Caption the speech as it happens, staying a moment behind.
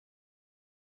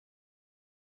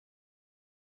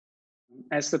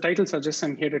As the title suggests,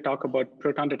 I'm here to talk about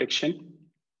proton detection.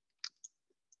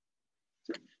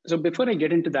 So before I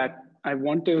get into that, I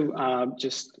want to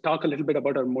just talk a little bit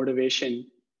about our motivation.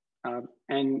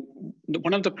 And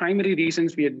one of the primary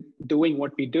reasons we are doing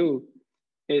what we do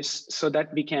is so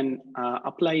that we can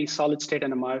apply solid state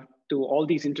NMR to all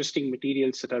these interesting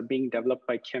materials that are being developed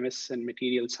by chemists and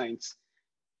material science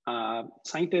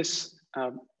scientists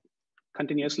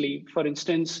continuously. For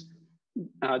instance,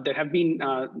 there have been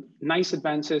nice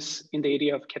advances in the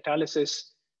area of catalysis,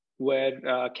 where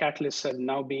catalysts are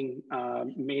now being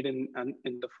made in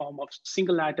the form of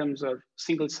single atoms or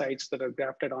single sites that are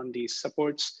grafted on these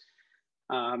supports.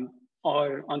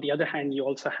 Or on the other hand, you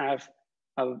also have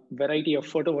a variety of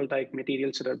photovoltaic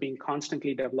materials that are being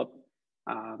constantly developed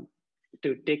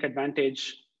to take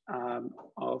advantage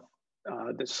of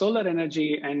the solar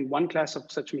energy. And one class of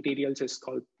such materials is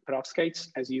called perovskites,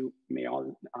 as you may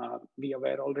all be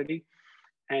aware already.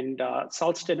 And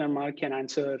solid-state NMR can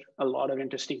answer a lot of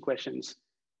interesting questions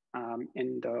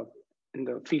in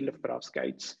the field of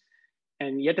perovskites.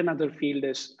 And yet another field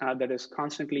is that is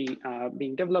constantly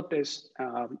being developed is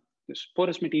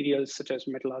porous materials such as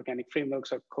metal organic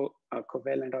frameworks or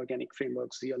covalent organic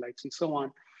frameworks, zeolites, and so on.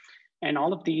 And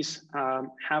all of these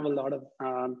have a lot of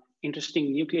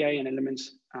interesting nuclei and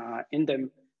elements in them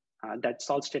that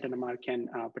solid-state NMR can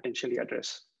potentially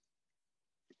address.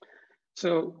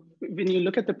 So when you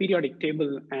look at the periodic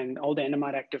table and all the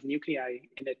NMR active nuclei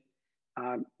in it,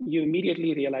 you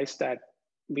immediately realize that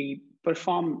we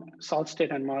perform solid-state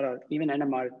NMR or even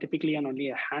NMR typically on only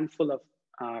a handful of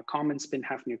common spin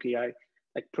half nuclei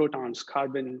like protons,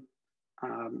 carbon,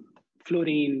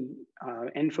 fluorine,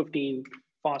 N15,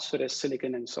 phosphorus,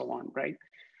 silicon, and so on, right?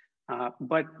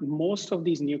 But most of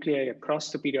these nuclei across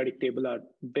the periodic table are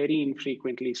very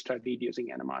infrequently studied using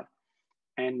NMR.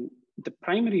 And the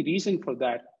primary reason for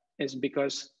that is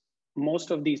because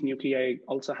most of these nuclei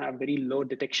also have very low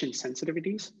detection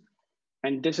sensitivities.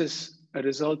 And this is a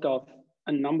result of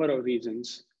a number of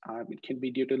reasons. It can be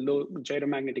due to low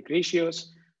gyromagnetic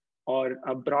ratios or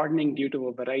a broadening due to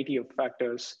a variety of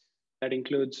factors that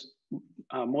includes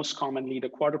most commonly the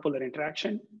quadrupolar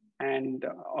interaction and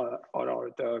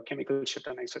or the chemical shift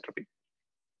anisotropy.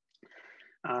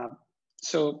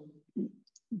 So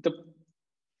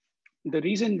the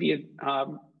reason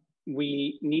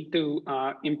we need to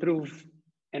improve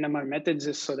NMR methods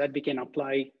is so that we can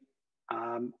apply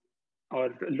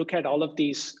or look at all of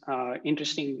these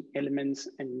interesting elements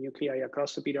and nuclei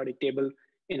across the periodic table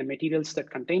in the materials that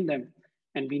contain them.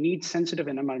 And we need sensitive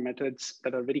NMR methods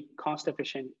that are very cost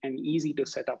efficient and easy to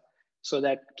set up so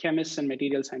that chemists and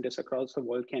material scientists across the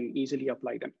world can easily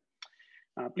apply them.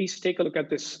 Please take a look at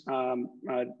this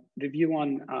review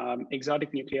on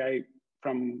exotic nuclei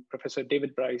from Professor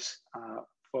David Bryce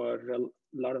for a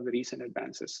lot of the recent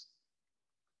advances.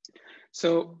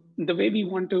 So the way we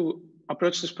want to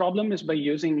approach this problem is by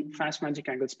using fast magic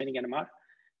angle spinning NMR.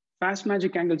 Fast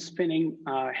magic angle spinning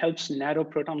helps narrow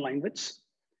proton line widths.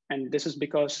 And this is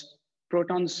because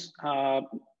protons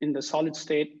in the solid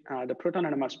state, the proton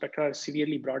NMR spectra are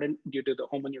severely broadened due to the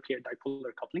homonuclear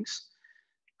dipolar couplings.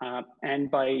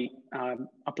 And by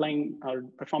applying or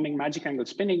performing magic angle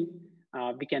spinning,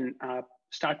 we can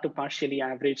start to partially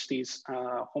average these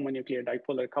homonuclear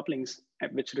dipolar couplings,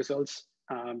 which results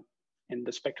in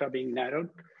the spectra being narrowed.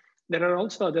 There are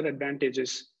also other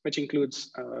advantages, which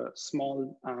includes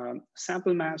small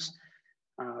sample mass.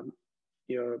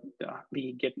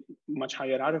 We get much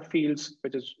higher RF fields,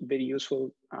 which is very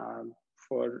useful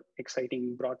for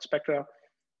exciting broad spectra,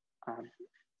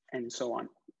 and so on.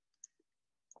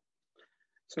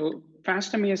 So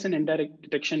fast MES and indirect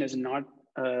detection is not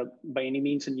by any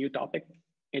means a new topic.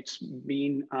 It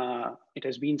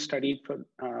has been studied for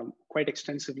quite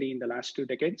extensively in the last 2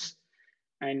 decades.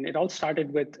 And it all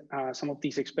started with some of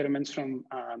these experiments from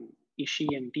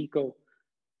Ishii and Tico,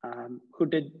 who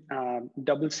did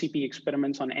double CP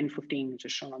experiments on N15, which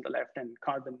is shown on the left, and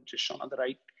carbon, which is shown on the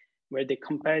right, where they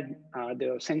compared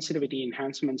the sensitivity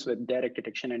enhancements with direct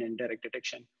detection and indirect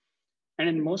detection. And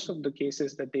in most of the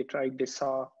cases that they tried, they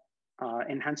saw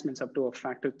enhancements up to a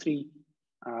factor 3,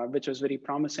 which was very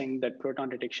promising that proton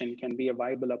detection can be a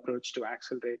viable approach to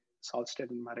accelerate solid-state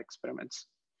NMR experiments.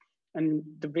 And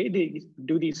the way they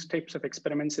do these types of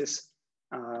experiments is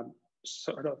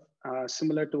sort of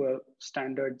similar to a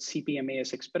standard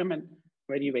CP-MAS experiment,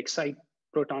 where you excite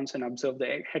protons and observe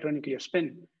the heteronuclear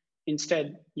spin.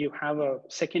 Instead, you have a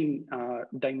second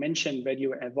dimension where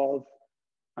you evolve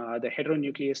the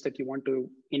heteronucleus that you want to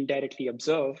indirectly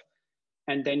observe,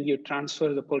 and then you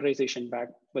transfer the polarization back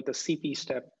with a CP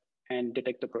step and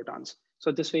detect the protons.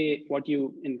 So this way, what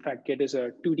you in fact get is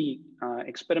a 2D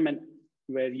experiment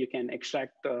where you can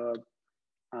extract the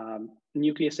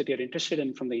nucleus that you're interested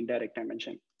in from the indirect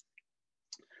dimension.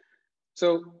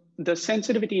 So the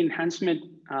sensitivity enhancement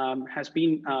has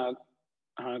been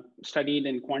studied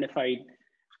and quantified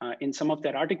in some of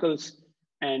their articles.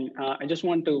 And I just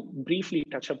want to briefly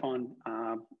touch upon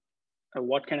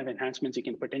what kind of enhancements you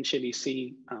can potentially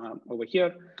see over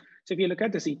here. So if you look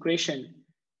at this equation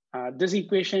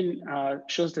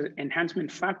shows the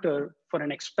enhancement factor for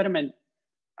an experiment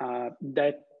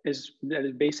that is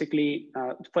basically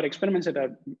for experiments that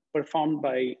are performed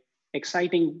by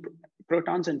exciting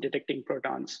protons and detecting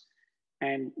protons.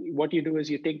 And what you do is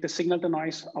you take the signal to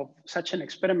noise of such an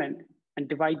experiment and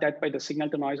divide that by the signal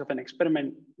to noise of an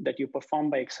experiment that you perform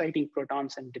by exciting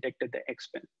protons and detected the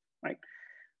X-spin, right?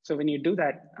 So when you do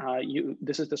that,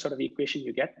 this is the sort of equation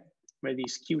you get, where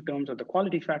these Q terms are the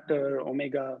quality factor,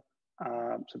 omega,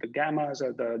 so the gammas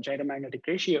are the gyromagnetic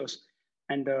ratios,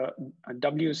 and the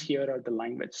W's here are the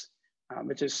line widths,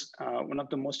 which is one of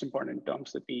the most important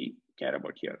terms that we care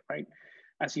about here, right?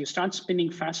 As you start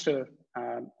spinning faster,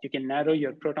 you can narrow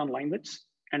your proton line widths.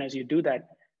 And as you do that,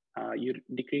 you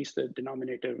decrease the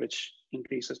denominator, which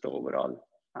increases the overall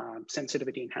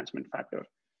sensitivity enhancement factor.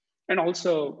 And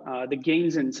also the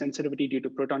gains in sensitivity due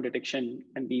to proton detection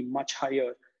can be much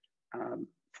higher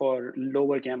for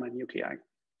lower gamma nuclei.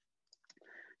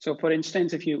 So for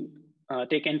instance, if you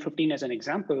take N15 as an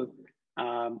example,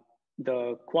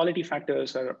 the quality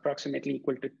factors are approximately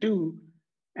equal to 2,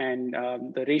 and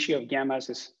the ratio of gammas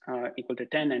is equal to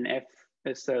 10, and F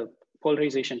is the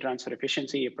polarization transfer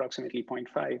efficiency, approximately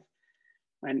 0.5.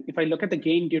 And if I look at the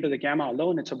gain due to the gamma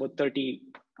alone, it's about 30,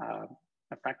 a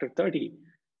factor 30.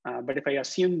 But if I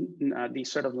assume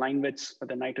these sort of line widths for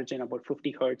the nitrogen about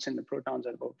 50 hertz and the protons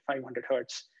are about 500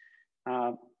 hertz,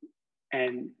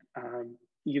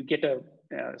 you get a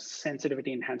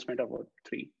sensitivity enhancement of about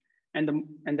 3. And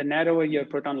the narrower your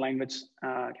proton line widths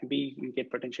can be, you get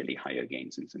potentially higher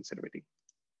gains in sensitivity.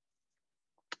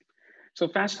 So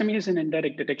fast emissions and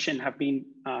indirect detection have been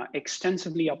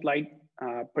extensively applied,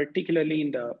 particularly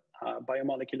in the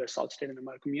biomolecular solid-state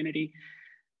NMR community.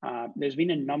 There's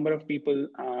been a number of people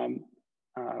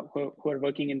who are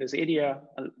working in this area.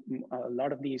 A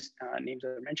lot of these names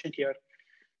are mentioned here.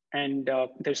 And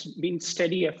there's been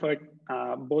steady effort,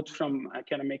 both from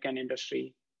academic and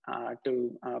industry,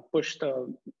 to push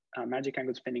the magic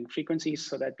angle spinning frequencies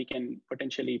so that we can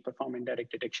potentially perform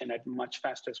indirect detection at much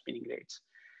faster spinning rates.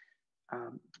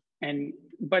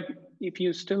 But if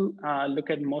you still look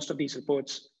at most of these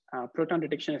reports, proton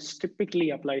detection is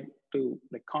typically applied to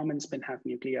the common spin half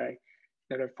nuclei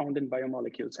that are found in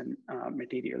biomolecules and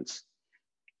materials.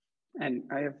 And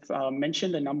I have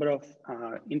mentioned a number of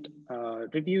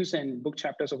reviews and book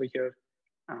chapters over here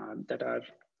that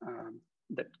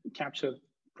capture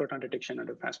proton detection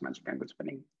under fast magic angle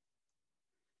spinning.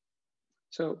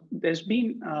 So there's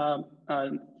been a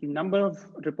number of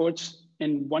reports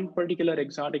in one particular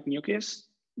exotic nucleus,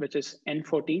 which is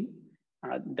N14,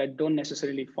 that don't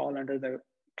necessarily fall under the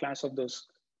class of those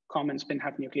common spin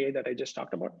half nuclei that I just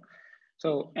talked about.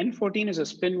 So N14 is a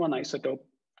spin 1 isotope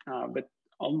with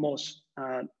almost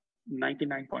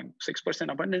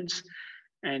 99.6% abundance,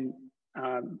 and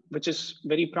which is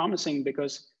very promising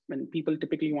because when people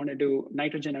typically want to do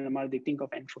nitrogen NMR, they think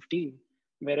of N15,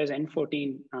 whereas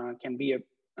N14 can be a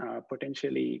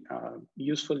potentially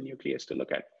useful nucleus to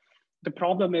look at. The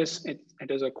problem is it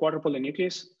is a quadrupolar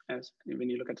nucleus, as when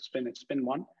you look at the spin, it's spin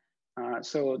 1.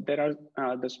 So there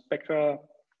are the spectra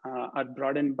are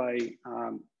broadened by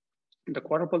the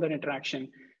quadrupolar interaction,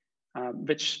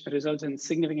 which results in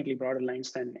significantly broader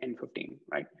lines than N15,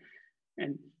 right?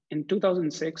 And in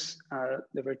 2006,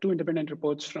 there were 2 independent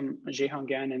reports from Zhehong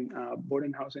Gan and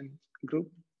Bodenhausen group,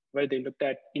 where they looked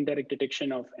at indirect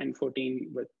detection of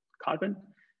N14 with carbon.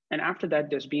 And after that,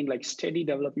 there's been like steady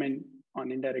development on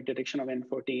indirect detection of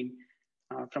N14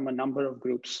 from a number of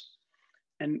groups.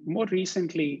 And more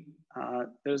recently,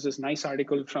 there was this nice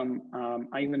article from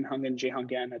Ivan Hung and Zhehong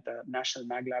Gan at the National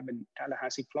Mag Lab in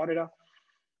Tallahassee, Florida,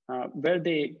 where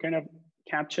they kind of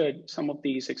captured some of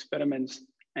these experiments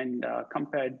and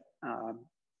compared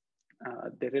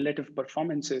the relative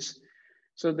performances.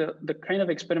 So the kind of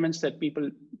experiments that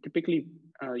people typically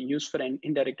use for an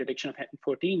indirect detection of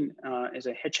N14 is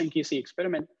a HMQC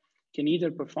experiment, can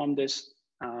either perform this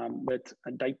with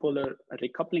a dipolar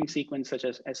recoupling sequence such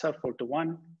as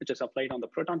SR421, which is applied on the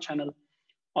proton channel.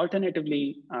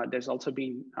 Alternatively, there's also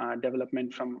been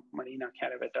development from Marina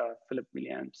Caravetta, Philip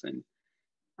Williams, and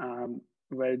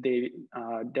where they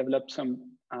developed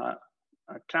some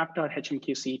trapped-R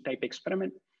HMQC type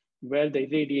experiment where the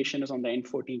irradiation is on the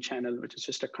N14 channel, which is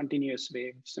just a continuous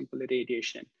wave, simple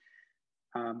irradiation.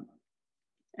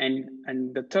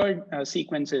 And the third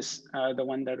sequence is the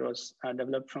one that was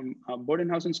developed from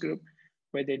Bodenhausen's group,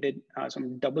 where they did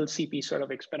some double CP sort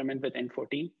of experiment with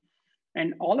N14.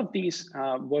 And all of these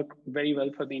work very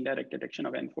well for the indirect detection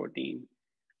of N14.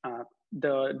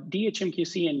 The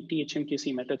DHMQC and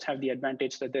THMQC methods have the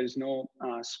advantage that there is no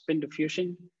spin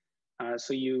diffusion.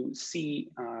 So you see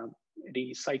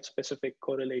the site-specific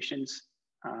correlations,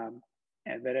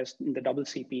 whereas in the double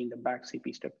CP, in the back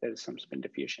CP step, there is some spin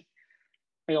diffusion.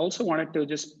 I also wanted to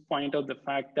just point out the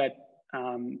fact that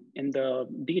in the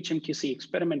DHMQC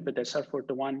experiment with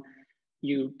SR421,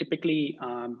 you typically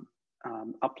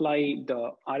apply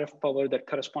the RF power that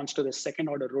corresponds to the second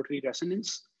order rotary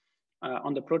resonance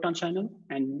on the proton channel.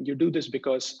 And you do this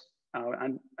because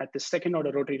at the second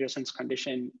order rotary resonance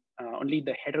condition, only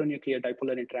the heteronuclear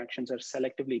dipolar interactions are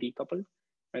selectively recoupled,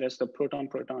 whereas the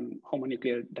proton-proton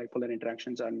homonuclear dipolar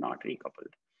interactions are not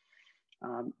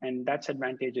recoupled. And that's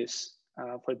advantageous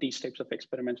for these types of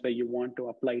experiments where you want to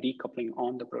apply recoupling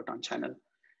on the proton channel.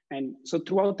 And so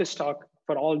throughout this talk,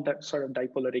 for all that sort of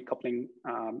dipolar recoupling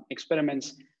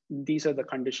experiments, these are the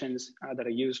conditions that are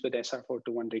used with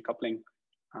SR421 recoupling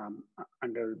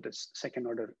under this second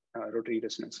order rotary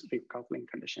resonance recoupling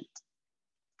condition.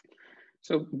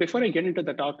 So before I get into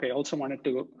the talk, I also wanted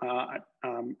to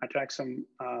attract some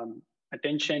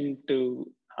attention to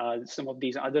some of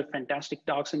these other fantastic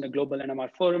talks in the Global NMR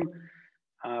Forum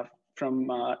from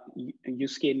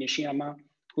Yusuke Nishiyama,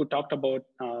 who talked about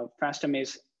fast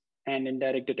amaze and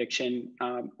indirect detection.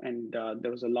 And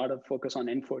there was a lot of focus on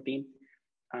N14.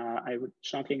 I would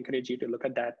strongly encourage you to look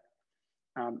at that.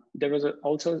 There was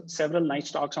also several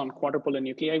nice talks on quadrupolar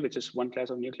nuclei, which is one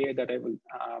class of nuclei that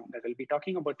I'll be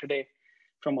talking about today,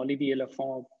 from Olivier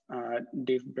Lafont,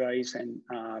 Dave Bryce, and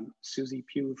Susie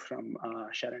Pugh from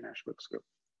Sharon Ashbrook's group.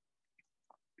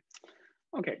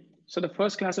 Okay, so the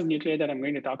first class of nuclei that I'm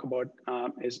going to talk about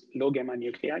is low gamma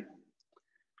nuclei.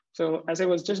 So as I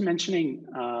was just mentioning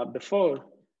before,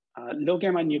 low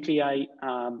gamma nuclei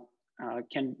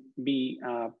can be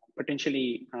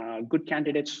potentially good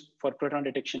candidates for proton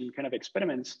detection kind of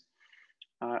experiments.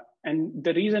 And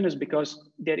the reason is because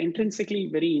they're intrinsically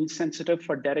very insensitive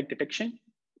for direct detection,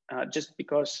 just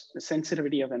because the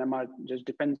sensitivity of NMR just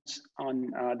depends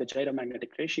on the gyromagnetic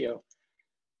ratio.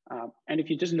 And if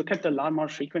you just look at the Larmor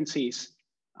frequencies,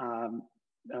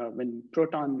 when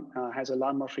proton has a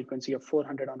Larmor frequency of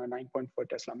 400 on a 9.4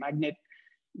 Tesla magnet,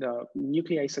 the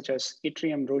nuclei such as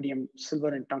yttrium, rhodium, silver,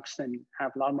 and tungsten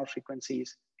have Larmor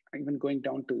frequencies even going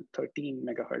down to 13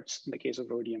 megahertz in the case of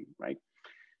rhodium, right?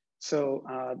 So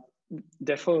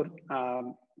therefore,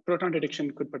 proton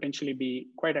detection could potentially be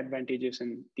quite advantageous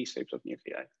in these types of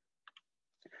nuclei.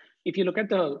 If you look at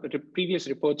the previous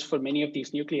reports for many of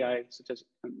these nuclei, such as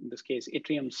in this case,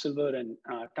 yttrium, silver, and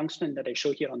tungsten that I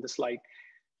show here on the slide,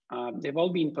 they've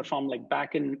all been performed like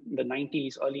back in the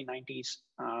 90s, early 90s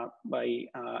by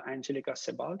Angelica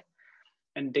Sebald.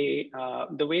 And they,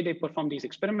 the way they perform these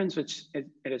experiments, which it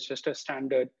is just a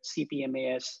standard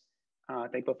CPMAS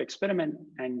type of experiment,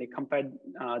 and they compared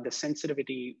the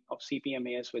sensitivity of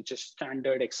CPMAS with just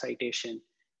standard excitation,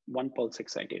 one pulse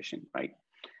excitation, right?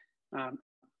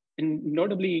 And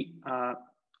notably,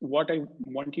 what I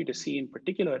want you to see in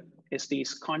particular is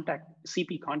these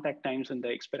CP contact times in the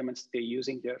experiments they're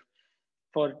using here.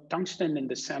 For tungsten in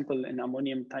the sample in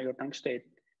ammonium thiotungstate,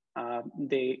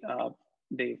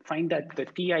 they find that the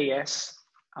TIS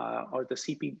or the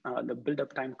CP, the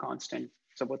buildup time constant,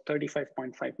 is about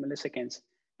 35.5 milliseconds.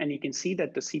 And you can see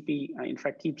that the CP, in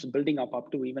fact, keeps building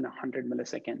up to even 100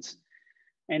 milliseconds.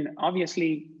 And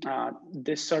obviously,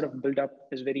 this sort of buildup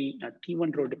is very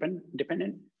T1 row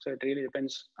dependent. So it really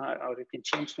depends, or it can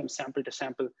change from sample to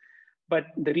sample. But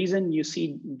the reason you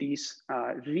see these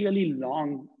really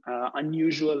long,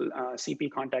 unusual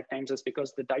CP contact times is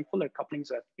because the dipolar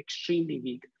couplings are extremely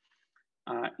weak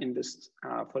in this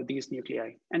for these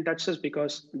nuclei. And that's just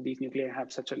because these nuclei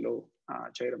have such a low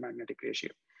gyromagnetic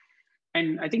ratio.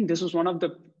 And I think this was one of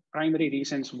the primary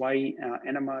reasons why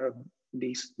NMR of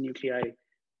these nuclei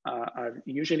are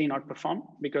usually not performed,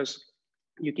 because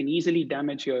you can easily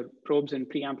damage your probes and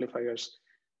preamplifiers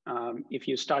if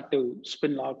you start to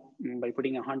spin lock by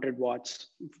putting 100 watts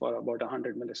for about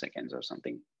 100 milliseconds or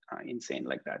something insane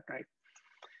like that, right?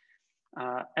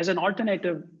 As an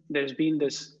alternative, there's been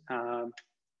this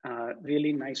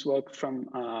really nice work from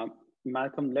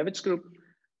Malcolm Levitt's group,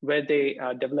 where they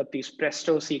developed these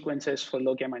Presto sequences for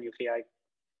low gamma nuclei.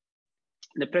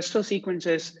 The Presto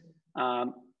sequences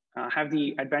have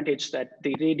the advantage that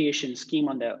the radiation scheme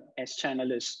on the S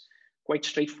channel is quite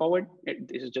straightforward.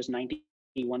 This is just 90,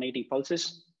 180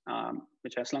 pulses,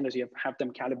 which as long as you have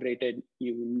them calibrated,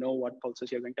 you know what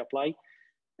pulses you're going to apply.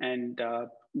 And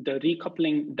the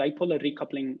recoupling, dipolar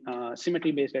recoupling,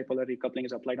 symmetry-based dipolar recoupling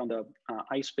is applied on the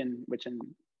I spin, which in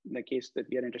the case that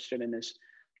we are interested in is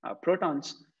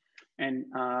protons. And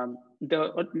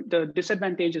the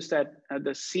disadvantage is that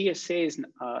the CSA is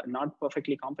not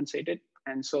perfectly compensated.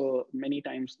 And so many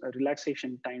times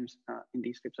relaxation times in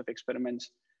these types of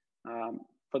experiments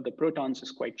for the protons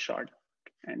is quite short.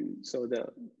 And so the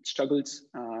struggles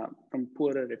from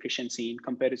poorer efficiency in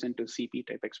comparison to CP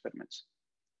type experiments.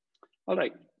 All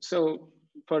right, so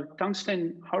for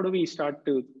tungsten, how do we start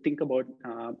to think about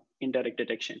indirect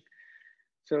detection?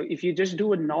 So if you just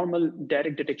do a normal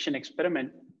direct detection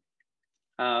experiment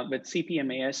with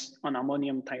CPMAS on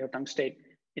ammonium thiotungstate,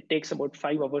 it takes about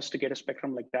 5 hours to get a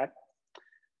spectrum like that.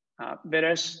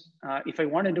 Whereas if I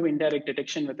want to do indirect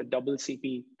detection with a double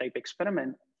CP type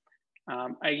experiment,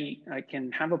 I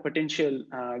can have a potential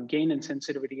gain in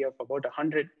sensitivity of about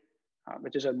 100,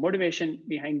 which is a motivation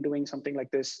behind doing something like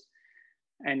this.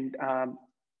 And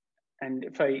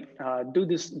if I do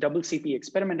this double CP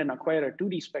experiment and acquire a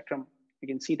 2D spectrum, you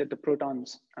can see that the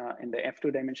protons in the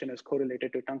F2 dimension is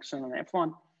correlated to tungsten on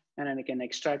F1, and then I can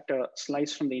extract a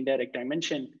slice from the indirect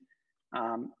dimension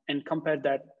and compare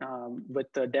that with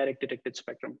the direct detected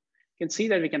spectrum. You can see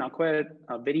that we can acquire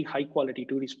a very high quality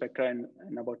 2D spectra in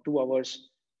about 2 hours.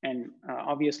 And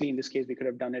obviously in this case, we could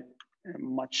have done it in a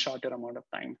much shorter amount of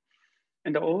time.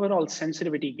 And the overall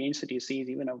sensitivity gains that you see is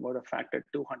even about a factor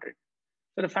 200.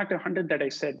 So the factor 100 that I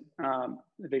said,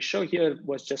 the show here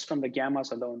was just from the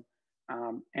gammas alone.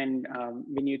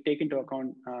 When you take into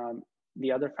account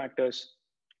the other factors,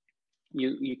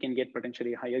 you can get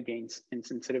potentially higher gains in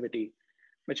sensitivity,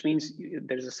 which means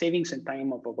there's a savings in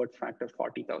time of about factor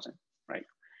 40,000, right?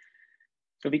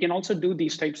 So we can also do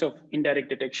these types of indirect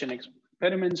detection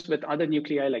experiments with other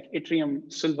nuclei like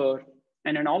yttrium, silver,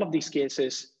 and in all of these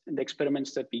cases, the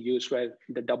experiments that we use were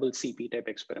the double CP type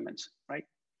experiments, right?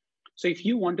 So if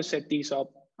you want to set these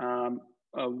up,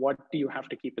 what do you have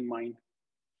to keep in mind?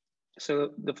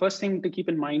 So the first thing to keep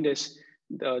in mind is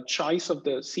the choice of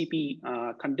the CP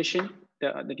condition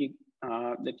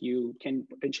that you can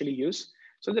potentially use.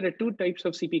 So there are 2 types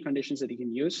of CP conditions that you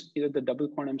can use, either the double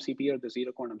quantum CP or the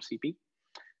zero quantum CP.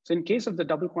 So in case of the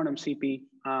double quantum CP,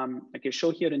 like I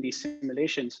show here in these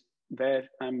simulations, where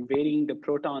I'm varying the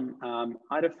proton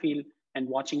RF field and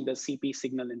watching the CP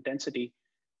signal intensity.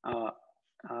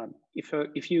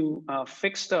 If you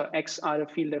fix the X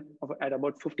RF field at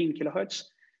about 15 kilohertz,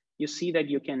 you see that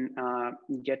you can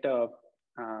get a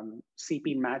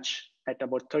CP match at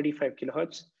about 35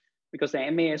 kilohertz because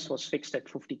the MAS was fixed at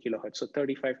 50 kilohertz. So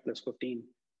 35 plus 15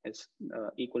 is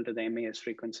equal to the MAS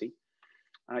frequency.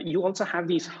 You also have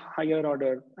these higher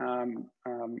order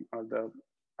or the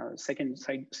second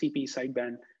CP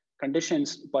sideband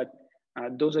conditions, but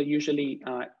those are usually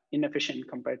inefficient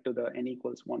compared to the n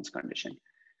equals 1's condition.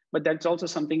 But that's also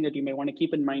something that you may want to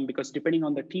keep in mind because depending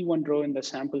on the T1 row in the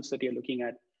samples that you're looking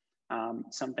at,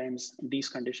 sometimes these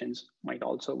conditions might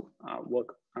also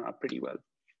work pretty well.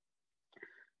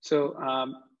 So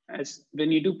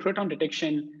when you do proton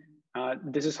detection,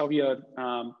 this is how your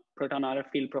proton RF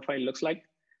field profile looks like.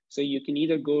 So you can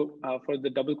either go for the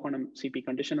double quantum CP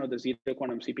condition or the zero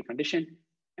quantum CP condition.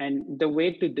 And the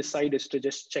way to decide is to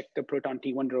just check the proton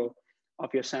T1 row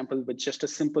of your sample with just a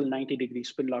simple 90-degree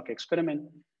spin lock experiment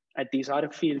at these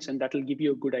RF fields, and that will give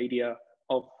you a good idea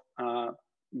of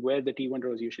where the T1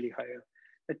 row is usually higher.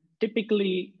 But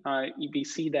typically, we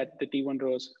see that the T1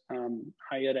 row is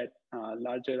higher at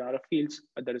larger RF fields,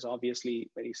 but that is obviously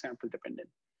very sample dependent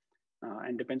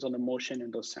and depends on the motion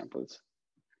in those samples.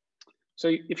 So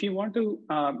if you want to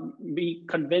be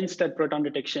convinced that proton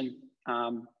detection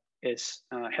is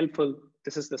helpful,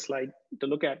 this is the slide to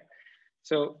look at.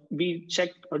 So we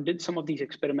checked or did some of these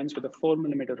experiments with a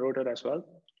 4mm rotor as well,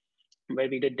 where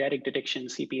we did direct detection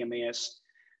CPMAS.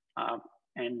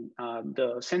 And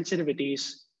the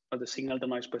sensitivities of the signal to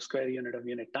noise per square unit of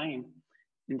unit time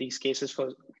in these cases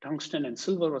for tungsten and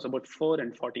silver was about 4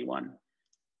 and 41.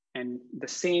 And the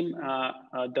same,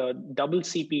 the double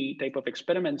CP type of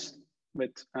experiments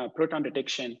with proton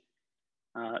detection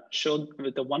showed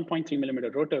with the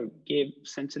 1.3mm rotor gave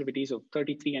sensitivities of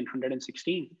 33 and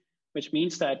 116, which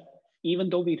means that even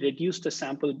though we reduced the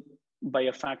sample by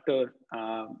a factor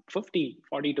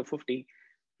 40 to 50,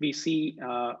 we see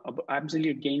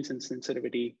absolute gains in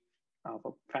sensitivity of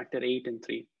a factor 8 and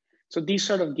 3. So these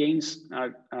sort of gains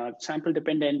are sample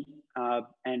dependent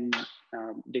and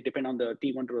they depend on the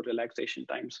T1 row relaxation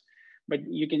times. But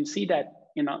you can see that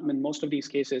in most of these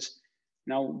cases,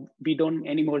 now we don't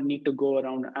anymore need to go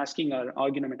around asking our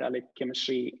organometallic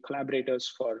chemistry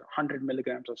collaborators for 100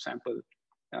 milligrams of sample.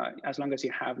 As long as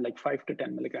you have like 5 to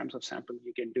 10 milligrams of sample,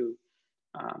 you can do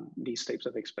these types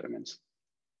of experiments.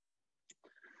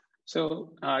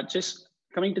 So just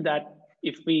coming to that,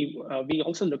 if we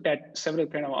also looked at several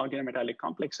kind of organometallic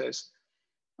complexes.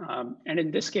 And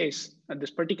in this case, this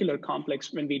particular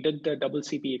complex, when we did the double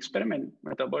CP experiment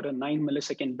with about a 9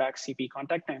 millisecond back CP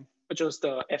contact time, which was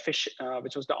the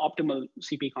optimal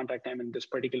CP contact time in this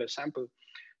particular sample,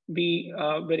 we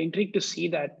were intrigued to see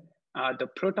that the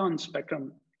proton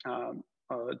spectrum,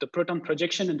 the proton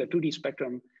projection in the 2D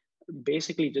spectrum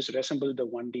basically just resembled the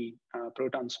 1D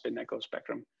proton spin echo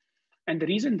spectrum. And the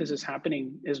reason this is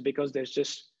happening is because there's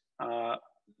just a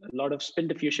lot of spin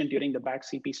diffusion during the back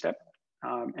CP step.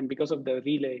 And because of the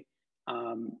relay,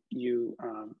 you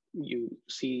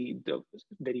see the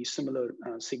very similar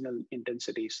signal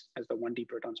intensities as the 1D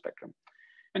proton spectrum.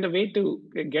 And the way to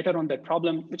get around that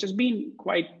problem, which has been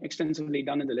quite extensively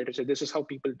done in the literature, this is how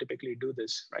people typically do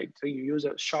this, right? So you use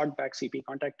a short back CP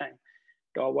contact time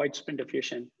to avoid spin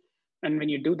diffusion. And when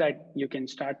you do that, you can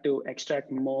start to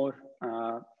extract more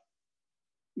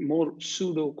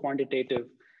pseudo-quantitative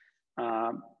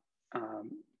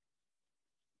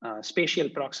spatial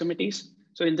proximities.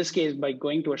 So in this case, by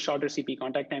going to a shorter CP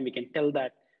contact time, we can tell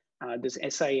that this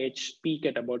SIH peak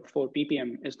at about 4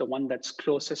 ppm is the one that's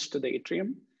closest to the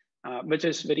atrium, which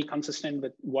is very consistent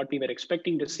with what we were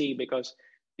expecting to see, because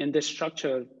in this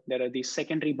structure, there are these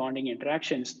secondary bonding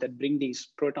interactions that bring these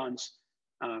protons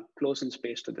close in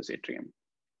space to this atrium.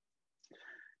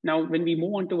 Now, when we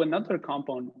move on to another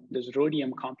compound, this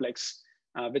rhodium complex,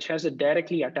 which has a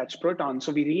directly attached proton.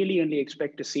 So we really only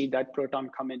expect to see that proton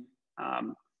come in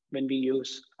when we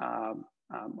use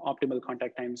optimal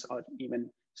contact times or even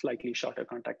slightly shorter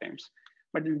contact times.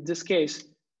 But in this case,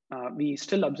 we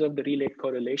still observe the relay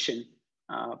correlation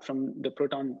from the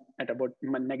proton at about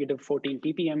negative 14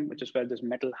 ppm, which is where this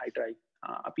metal hydride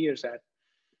appears at.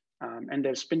 And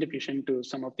there's spin diffusion to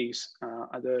some of these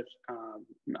other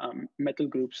metal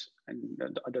groups and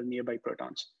the other nearby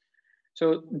protons.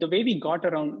 So the way we got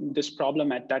around this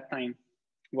problem at that time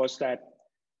was that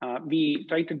we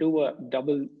tried to do a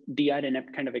double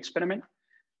DR-inept kind of experiment.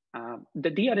 The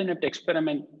DR-inept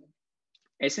experiment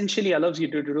essentially allows you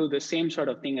to do the same sort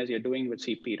of thing as you're doing with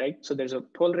CP, right? So there's a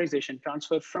polarization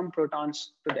transfer from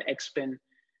protons to the X spin,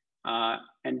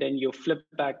 and then you flip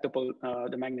back the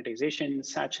magnetization,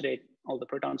 saturate all the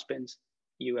proton spins,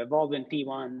 you evolve in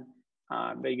T1,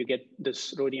 where you get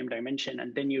this rhodium dimension,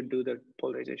 and then you do the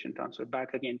polarization transfer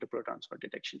back again to protons for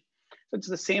detection. So it's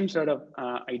the same sort of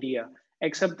idea,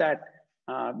 except that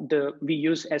we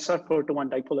use SR 4-to-1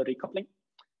 dipolar recoupling.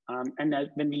 And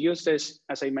when we use this,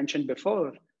 as I mentioned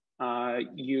before,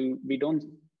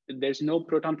 there's no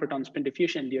proton-proton spin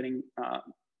diffusion during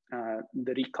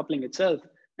the recoupling itself,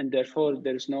 and therefore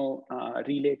there's no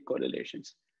relay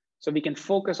correlations. So we can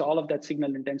focus all of that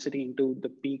signal intensity into the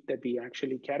peak that we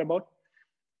actually care about.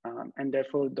 And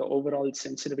therefore the overall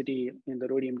sensitivity in the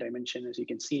rhodium dimension, as you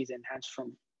can see, is enhanced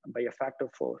by a factor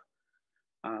of 4.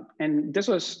 And this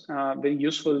was very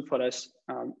useful for us.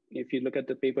 If you look at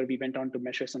the paper, we went on to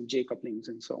measure some J couplings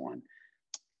and so on.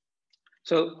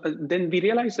 So then we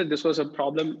realized that this was a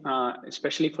problem,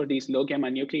 especially for these low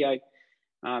gamma nuclei.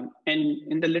 And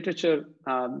in the literature,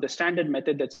 the standard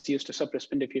method that's used to suppress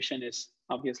spin diffusion is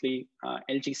obviously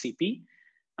LGCP.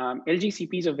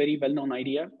 LGCP is a very well-known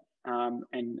idea,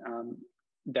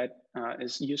 that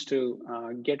is used to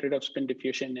get rid of spin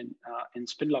diffusion in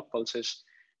spin lock pulses.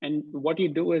 And what you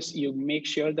do is you make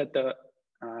sure that the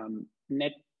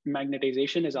net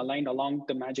magnetization is aligned along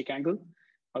the magic angle,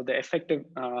 or the effective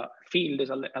field is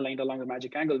aligned along the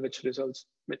magic angle, which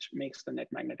makes the net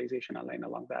magnetization align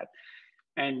along that.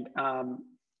 And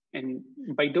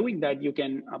by doing that, you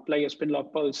can apply a spin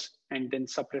lock pulse and then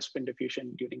suppress spin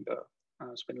diffusion during the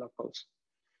spin lock pulse.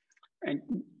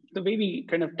 And the way we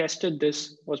kind of tested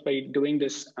this was by doing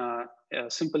this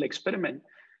simple experiment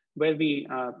where we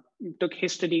took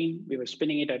histidine, we were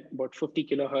spinning it at about 50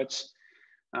 kilohertz.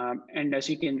 And as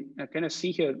you can kind of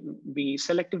see here, we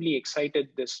selectively excited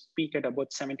this peak at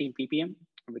about 17 ppm,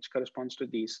 which corresponds to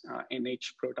these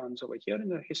NH protons over here in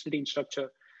the histidine structure.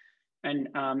 And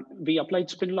we applied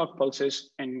spin lock pulses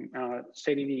and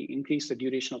steadily increased the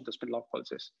duration of the spin lock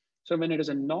pulses. So when it is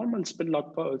a normal spin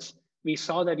lock pulse, we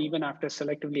saw that even after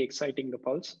selectively exciting the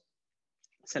pulse,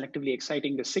 selectively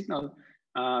exciting the signal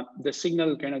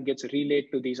kind of gets relayed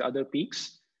to these other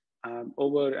peaks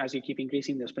as you keep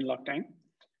increasing the spin lock time.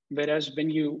 Whereas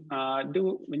when you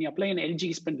apply an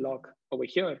LG spin lock over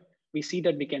here, we see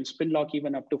that we can spin lock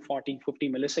even up to 40,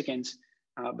 50 milliseconds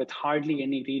with hardly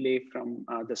any relay from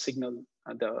the signal,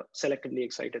 the selectively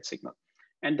excited signal.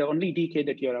 And the only decay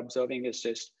that you're observing is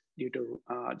just due to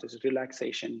just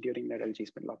relaxation during that LG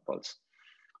spin lock pulse.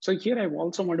 So here I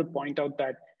also want to point out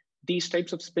that these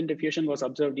types of spin diffusion was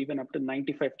observed even up to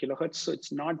 95 kilohertz. So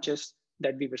it's not just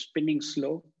that we were spinning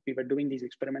slow, we were doing these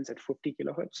experiments at 50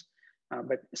 kilohertz.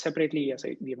 But separately, yes,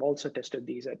 we've also tested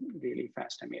these at really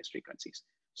fast MES frequencies.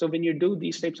 So when you do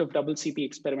these types of double CP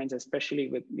experiments, especially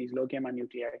with these low gamma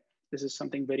nuclei, this is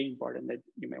something very important that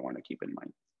you may want to keep in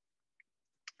mind.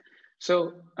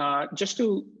 So just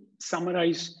to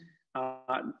summarize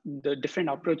the different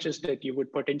approaches that you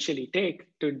would potentially take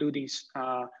to do these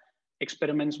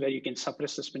experiments where you can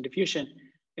suppress the spin diffusion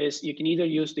is you can either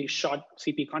use these short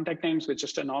CP contact times with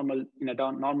just a normal,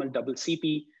 normal double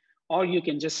CP, or you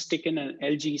can just stick in an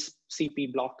LG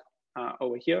CP block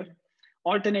over here.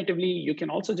 Alternatively, you can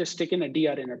also just stick in a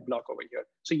DRNF block over here.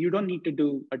 So you don't need to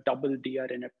do a double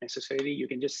DRNF necessarily. You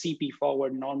can just CP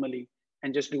forward normally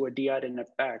and just do a DRNF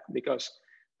back, because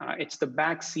it's the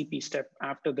back CP step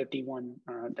after the T1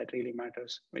 that really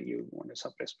matters when you want to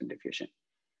suppress spin diffusion.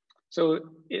 So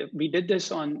we did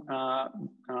this on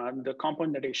the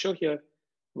compound that I show here,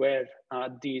 where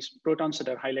these protons that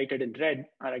are highlighted in red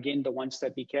are again the ones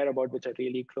that we care about, which are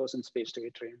really close in space to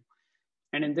yttrium.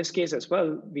 And in this case as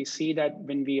well, we see that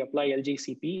when we apply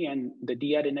LGCP and the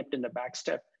DR inept in the back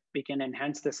step, we can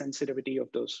enhance the sensitivity of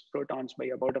those protons by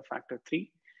about a factor 3,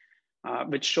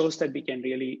 which shows that we can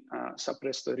really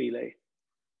suppress the relay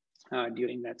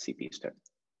during that CP step.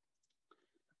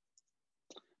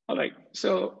 All right,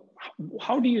 so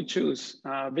how do you choose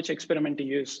which experiment to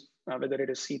use, whether it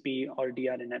is CP or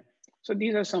DRNF? So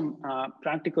these are some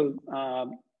practical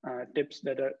tips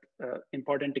that are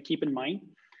important to keep in mind.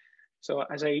 So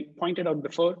as I pointed out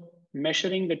before,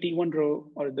 measuring the T1 row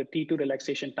or the T2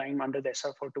 relaxation time under the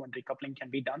SR421 recoupling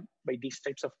can be done by these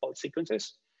types of pulse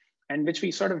sequences, and which we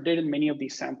sort of did in many of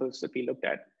these samples that we looked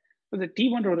at. So the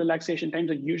T1 row relaxation times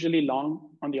are usually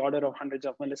long, on the order of hundreds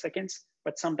of milliseconds,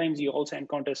 but sometimes you also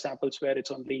encounter samples where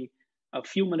it's only a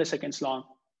few milliseconds long,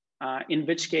 in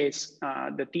which case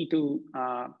the T2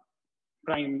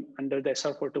 prime under the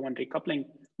SR421 recoupling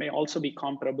may also be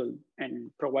comparable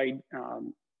and provide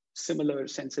similar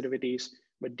sensitivities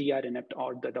with DR inept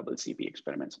or the double CP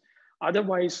experiments.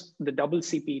 Otherwise, the double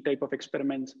CP type of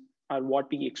experiments are what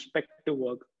we expect to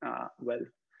work well.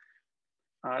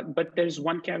 But there's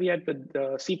one caveat with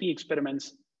the CP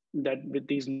experiments, that with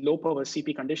these low power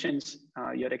CP conditions,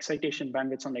 your excitation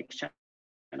bandwidth on the X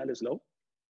channel is low.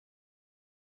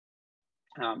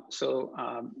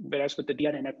 Whereas with the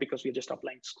DRNF, because we're just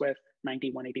applying square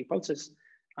 90, 180 pulses,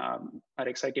 our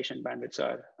excitation bandwidths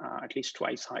are at least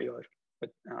twice higher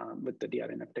with the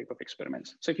DRNF type of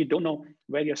experiments. So if you don't know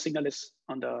where your signal is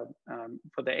on the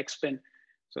for the X spin,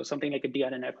 so something like a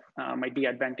DRNF might be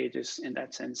advantageous in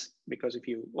that sense, because if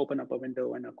you open up a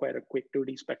window and acquire a quick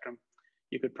 2D spectrum,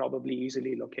 you could probably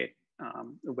easily locate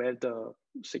where the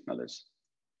signal is.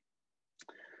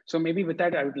 So maybe with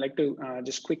that, I would like to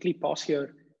just quickly pause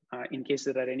here in case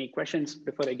there are any questions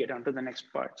before I get on to the next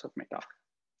parts of my talk.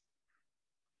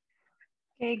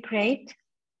 Okay, great.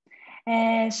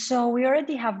 So we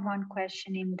already have one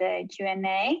question in the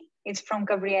Q&A. It's from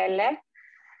Gabriele.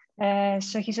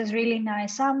 So he says, really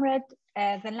nice, Amrit.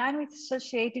 The line width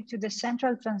associated to the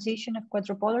central transition of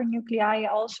quadrupolar nuclei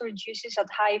also reduces at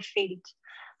high field.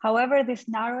 However, this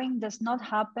narrowing does not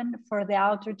happen for the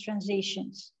outer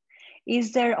transitions.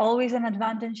 Is there always an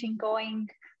advantage in going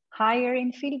higher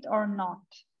in field or not?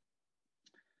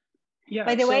 Yeah,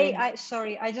 by the way, I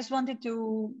just wanted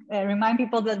to remind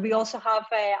people that we also have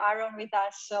Aaron with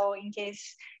us. So in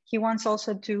case he wants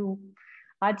also to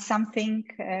add something,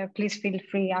 please feel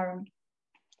free, Aaron.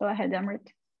 Go ahead,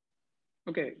 Amrit.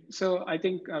 Okay, so I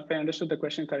think if I understood the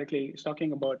question correctly, it's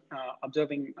talking about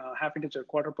observing half-integer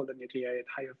quadrupolar nuclei at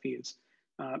higher fields.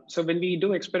 So when we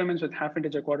do experiments with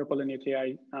half-integer quadrupolar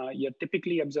nuclei, you're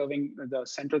typically observing the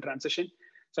central transition.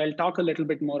 So I'll talk a little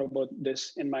bit more about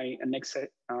this in my next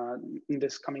in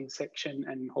this coming section,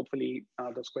 and hopefully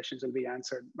those questions will be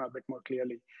answered a bit more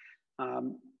clearly.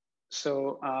 Even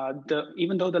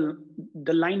though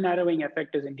the line narrowing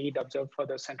effect is indeed observed for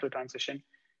the central transition,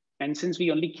 and since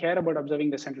we only care about observing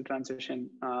the central transition,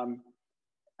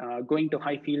 going to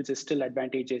high fields is still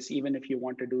advantageous, even if you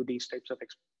want to do these types of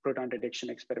proton detection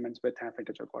experiments with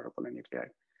half-integer quadrupolar nuclei.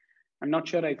 I'm not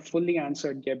sure I fully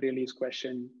answered Gabriele's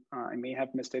question. I may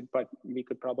have missed it, but we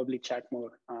could probably chat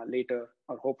more later,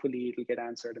 or hopefully it'll get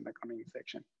answered in the coming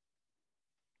section.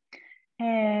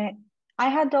 I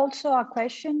had also a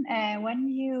question. When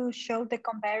you showed the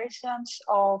comparisons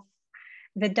of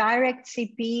the direct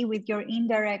CP with your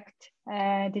indirect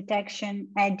detection,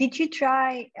 did you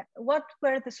try, what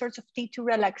were the sorts of T2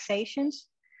 relaxations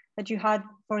that you had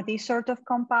for this sort of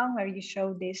compound where you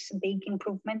showed this big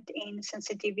improvement in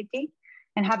sensitivity?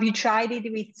 And have you tried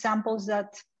it with samples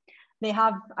that they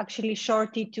have actually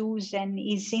short T2s, and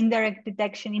is indirect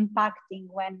detection impacting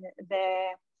when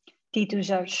the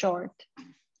T2s are short?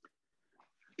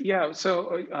 Yeah,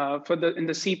 so in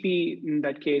the CP, in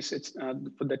that case, it's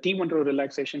for the T1 row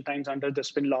relaxation times under the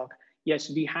spin lock. Yes,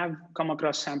 we have come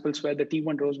across samples where the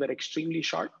T1 rows were extremely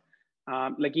short.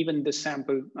 Like even this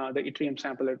sample, the yttrium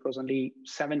sample, it was only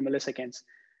 7 milliseconds,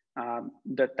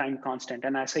 the time constant.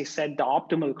 And as I said, the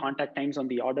optimal contact times on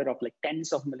the order of like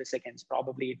tens of milliseconds.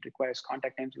 Probably it requires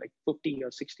contact times like 50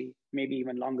 or 60, maybe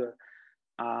even longer.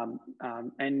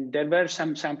 And there were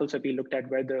some samples that we looked at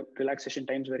where the relaxation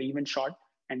times were even short,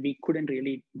 and we couldn't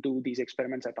really do these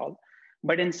experiments at all.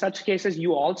 But in such cases,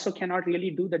 you also cannot really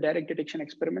do the direct detection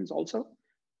experiments also,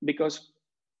 because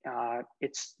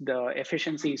it's the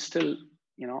efficiency is still,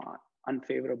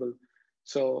 unfavorable.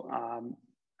 So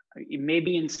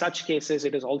maybe in such cases,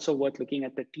 it is also worth looking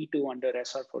at the T2 under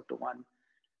SR421.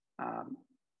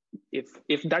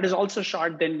 If that is also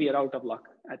short, then we are out of luck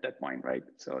at that point, right?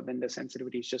 So then the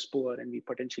sensitivity is just poor, and we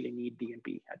potentially need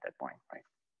DNP at that point, right?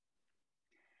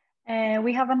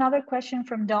 We have another question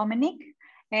from Dominic.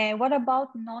 What about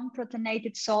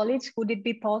non-protonated solids? Would it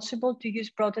be possible to use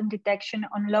proton detection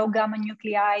on low gamma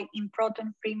nuclei in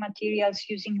proton-free materials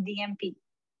using DNP?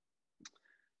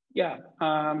 Yeah,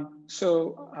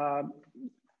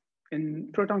 in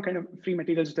proton kind of free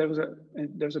materials, there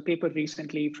was a paper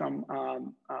recently from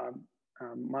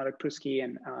Marie-Curie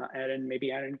and Aaron.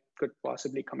 Maybe Aaron could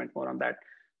possibly comment more on that,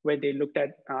 where they looked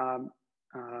at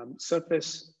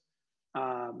surface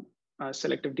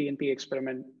selective DNP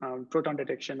experiment, proton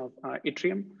detection of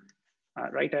yttrium,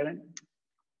 right, Aaron?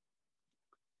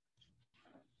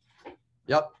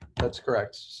 Yep, that's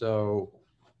correct. So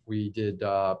we did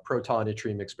proton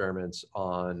yttrium experiments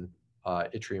on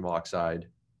yttrium oxide.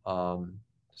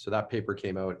 So that paper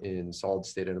came out in solid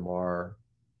state NMR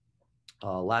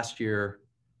last year,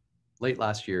 late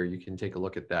last year. You can take a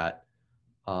look at that.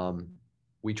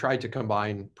 We tried to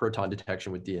combine proton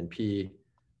detection with DNP,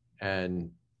 and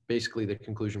basically the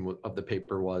conclusion of the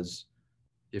paper was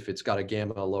if it's got a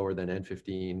gamma lower than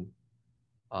N15,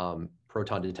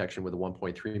 proton detection with a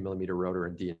 1.3 millimeter rotor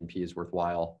and DNP is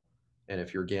worthwhile. And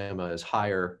if your gamma is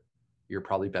higher, you're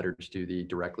probably better to do the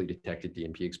directly detected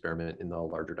DNP experiment in the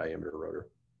larger diameter rotor.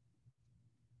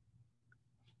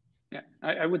 Yeah,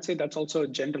 I would say that's also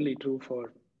generally true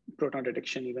for proton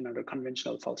detection, even under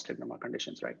conventional solid-state NMR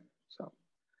conditions, right? So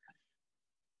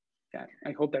yeah,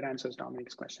 I hope that answers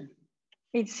Dominic's question.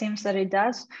 It seems that it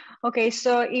does. Okay,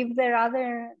 so if there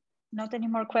are not any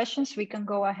more questions, we can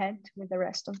go ahead with the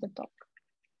rest of the talk.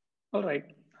 All right,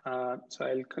 so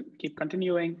I'll keep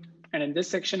continuing. And in this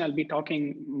section, I'll be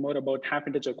talking more about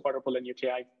half-integer quadrupolar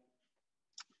nuclei.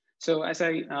 So as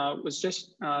I was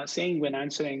just saying when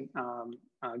answering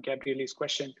Gabriele's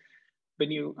question, when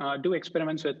you do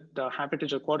experiments with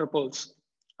half-integer quadrupoles,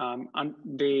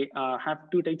 they have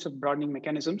two types of broadening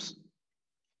mechanisms,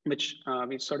 which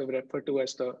we sort of refer to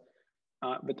as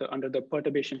under the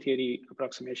perturbation theory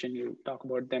approximation. You talk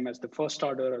about them as the first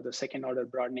order or the second order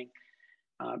broadening.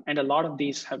 And a lot of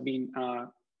these have been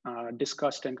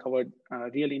discussed and covered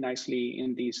really nicely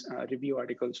in these review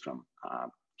articles from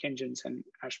Kenjins and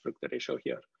Ashbrook that I show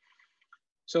here.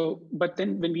 So, but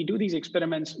then when we do these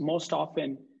experiments, most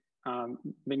often,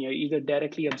 when you're either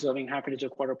directly observing half-integer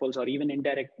quadrupoles or even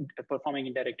performing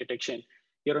indirect detection,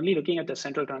 you're only looking at the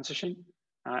central transition,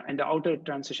 and the outer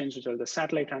transitions, which are the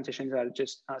satellite transitions, are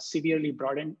just severely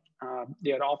broadened.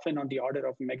 They are often on the order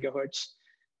of megahertz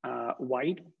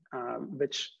wide,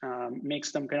 which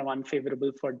makes them kind of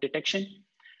unfavorable for detection.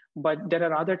 But there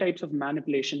are other types of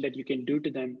manipulation that you can do to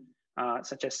them,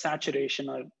 such as saturation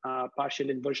or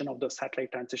partial inversion of those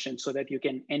satellite transitions, so that you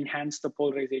can enhance the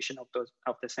polarization of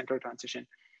the central transition.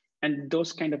 And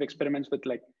those kind of experiments with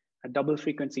like a double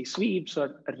frequency sweeps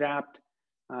or a RAP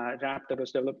that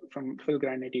was developed from Phil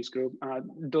Granati's group,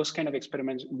 those kind of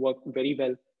experiments work very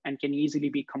well and can easily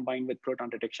be combined with proton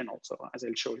detection also, as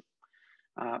I'll show you.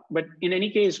 But in any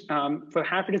case, for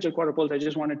half-integer quadrupoles, I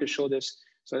just wanted to show this.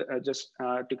 So just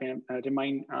to kind of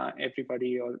remind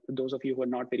everybody, or those of you who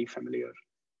are not very familiar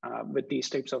with these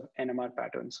types of NMR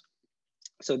patterns.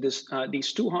 So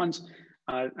these two horns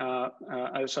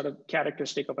are sort of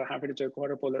characteristic of a half-integer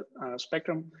quadrupolar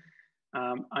spectrum,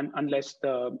 unless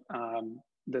the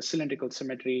cylindrical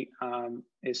symmetry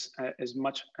is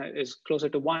closer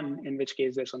to 1, in which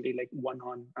case there's only like one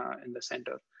horn in the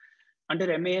center.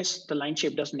 Under MAS, the line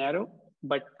shape does narrow,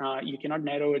 but you cannot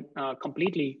narrow it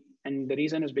completely. And the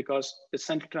reason is because the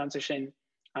central transition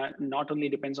not only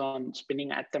depends on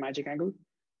spinning at the magic angle,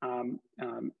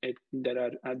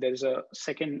 There's a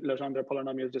second Legendre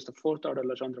polynomial, just a fourth order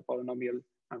Legendre polynomial,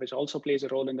 which also plays a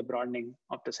role in the broadening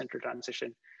of the central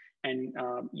transition. And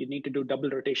you need to do double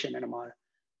rotation NMR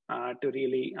to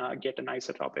really get an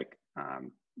isotropic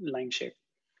line shape.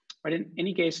 But in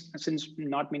any case, since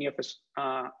not many of us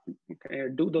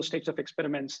do those types of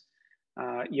experiments,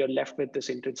 you're left with this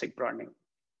intrinsic broadening.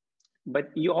 But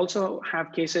you also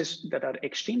have cases that are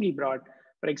extremely broad.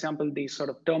 For example, these sort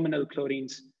of terminal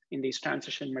chlorines in these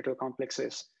transition metal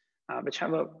complexes, which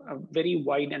have a very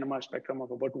wide NMR spectrum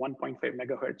of about 1.5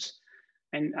 megahertz.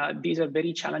 And these are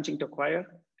very challenging to acquire.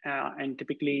 And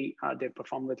typically they're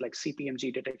performed with like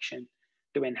CPMG detection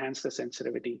to enhance the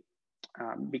sensitivity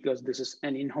because this is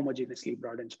an inhomogeneously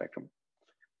broadened spectrum.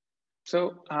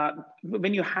 So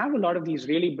when you have a lot of these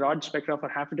really broad spectra for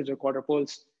half-integer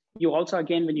quadrupoles, you also,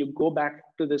 again, when you go back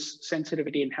to this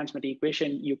sensitivity enhancement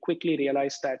equation, you quickly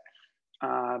realize that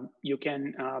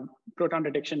proton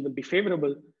detection will be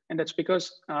favorable. And that's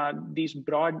because these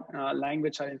broad line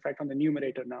widths are in fact on the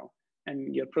numerator now.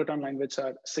 And your proton line widths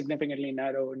are significantly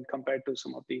narrow and compared to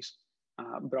some of these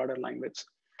broader line widths.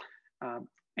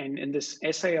 And in this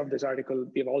essay of this article,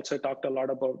 we've also talked a lot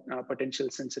about potential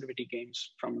sensitivity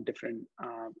gains from different,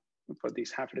 for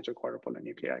these half-integer quadrupolar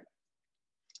nuclei.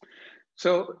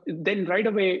 So then right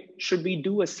away, should we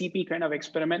do a CP kind of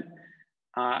experiment?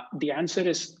 The answer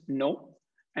is no.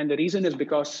 And the reason is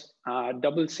because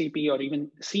double CP or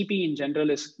even CP in general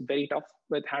is very tough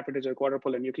with half-integer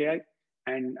quadrupolar nuclei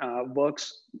and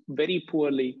works very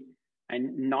poorly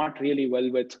and not really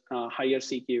well with higher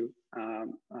CQ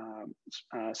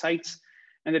sites.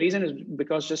 And the reason is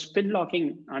because just spin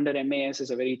locking under MAS is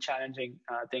a very challenging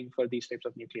thing for these types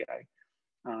of nuclei.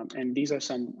 And these are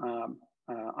some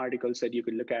articles that you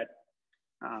could look at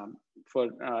for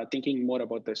thinking more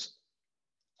about this.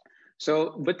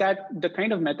 So with that, the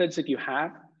kind of methods that you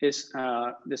have is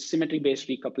the symmetry-based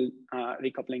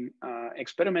recoupling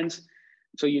experiments.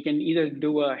 So you can either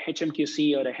do a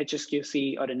HMQC or a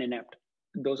HSQC or an inept.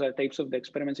 Those are types of the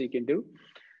experiments you can do.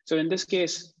 So in this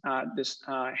case, this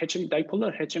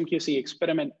dipolar HMQC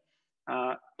experiment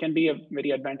can be a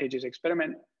very advantageous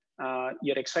experiment.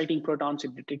 You're exciting protons,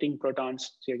 you're detecting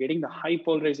protons, so you're getting the high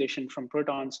polarization from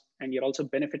protons, and you're also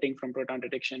benefiting from proton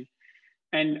detection.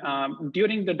 And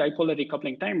during the dipolar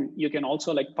recoupling time, you can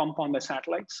also like pump on the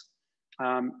satellites.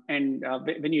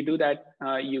 When you do that,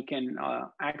 you can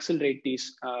accelerate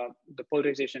these the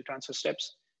polarization transfer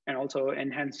steps and also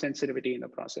enhance sensitivity in the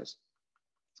process.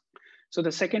 So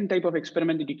the second type of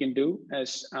experiment that you can do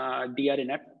is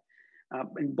DR-inept.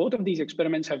 And both of these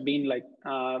experiments have been like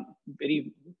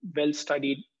very well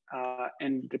studied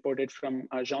and reported from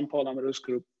Jean-Paul Amoureux's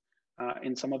group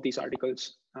in some of these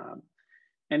articles.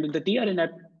 And with the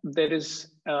DR-inept, there is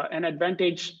an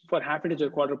advantage for half-integer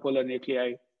quadrupolar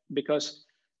nuclei because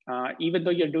even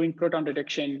though you're doing proton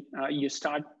detection, you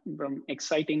start from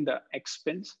exciting the X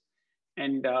spins.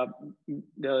 And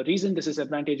the reason this is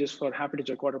advantageous for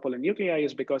half-integer quadrupolar nuclei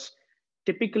is because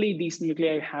typically these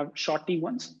nuclei have short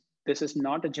T1s. This is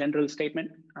not a general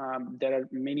statement. There are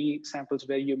many samples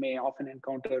where you may often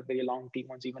encounter very long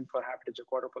T1s, even for half-integer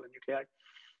quadrupolar nuclei.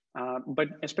 But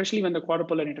especially when the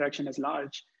quadrupolar interaction is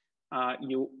large,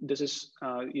 this is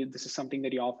something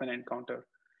that you often encounter.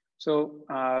 So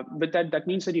with that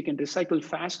means that you can recycle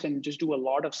fast and just do a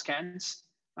lot of scans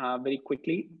very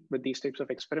quickly with these types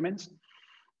of experiments.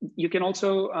 You can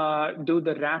also do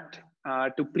the wrapped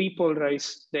to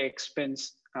pre-polarize the X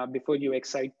spins before you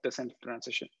excite the central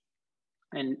transition.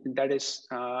 And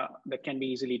that can be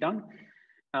easily done.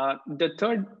 The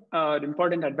third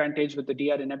important advantage with the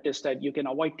DR-inept is that you can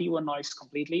avoid T1 noise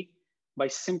completely by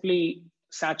simply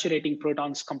saturating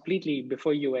protons completely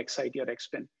before you excite your X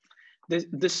spin.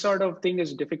 This sort of thing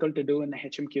is difficult to do in the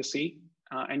HMQC,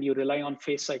 and you rely on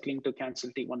phase cycling to cancel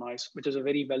T1 noise, which is a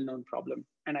very well-known problem.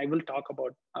 And I will talk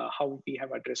about how we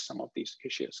have addressed some of these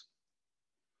issues.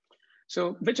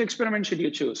 So which experiment should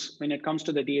you choose when it comes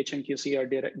to the DHMQC or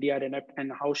DR-inept, and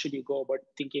how should you go about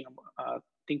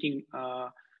thinking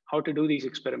how to do these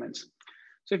experiments?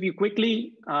 So if you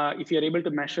quickly, if you're able to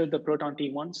measure the proton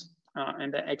T1s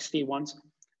and the XT1s,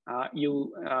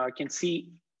 you can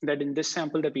see that in this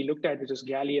sample that we looked at, which is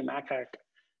gallium ACAC,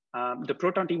 the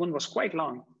proton T1 was quite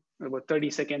long, about 30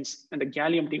 seconds, and the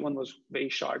gallium T1 was very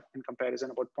short in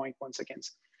comparison, about 0.1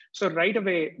 seconds. So right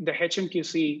away, the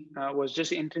HMQC was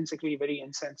just intrinsically very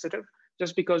insensitive,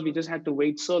 just because we just had to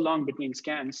wait so long between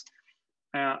scans.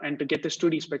 And to get this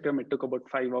 2D spectrum, it took about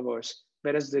 5 hours,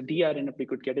 whereas the DR-inept we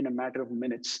could get in a matter of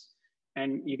minutes.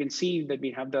 And you can see that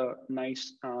we have the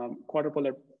nice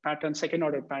quadrupolar pattern, second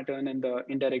order pattern in the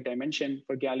indirect dimension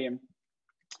for gallium.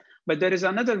 But there is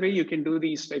another way you can do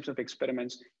these types of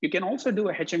experiments. You can also do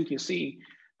a HMQC,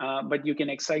 but you can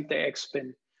excite the X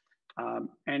spin.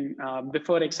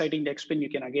 Before exciting the X spin, you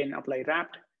can again apply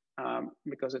RAPT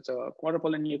because it's a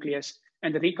quadrupolar nucleus,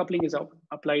 and the recoupling is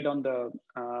applied on the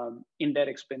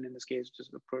indirect spin, in this case,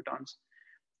 just the protons.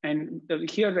 And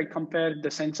here I compare the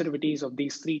sensitivities of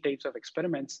these three types of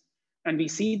experiments. And we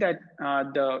see that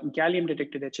the gallium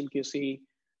detected HMQC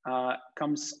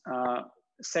comes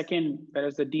second,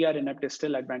 whereas the DR inept is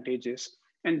still advantageous.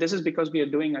 And this is because we are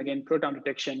doing, again, proton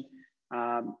detection,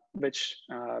 which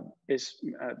is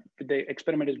the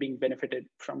experiment is being benefited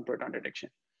from proton detection.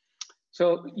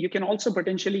 So you can also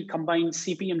potentially combine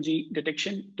CPMG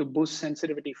detection to boost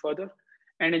sensitivity further.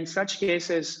 And in such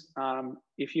cases,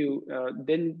 if you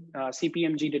then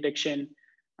CPMG detection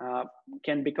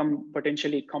can become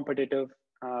potentially competitive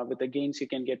with the gains you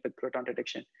can get with proton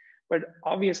detection. But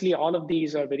obviously, all of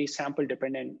these are very sample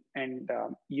dependent, and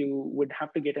you would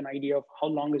have to get an idea of how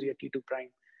long is your T2 prime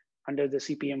under the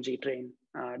CPMG train.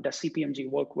 Does CPMG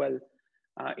work well?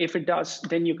 If it does,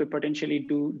 then you could potentially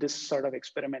do this sort of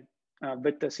experiment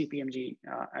with the CPMG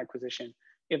acquisition.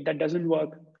 If that doesn't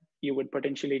work, you would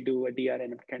potentially do a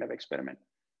DRN kind of experiment.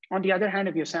 On the other hand,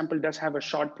 if your sample does have a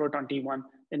short proton T1,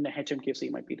 then the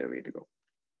HMQC might be the way to go.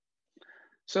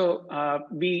 So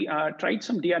we tried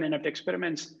some DRNF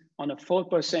experiments on a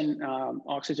 4%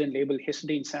 oxygen labeled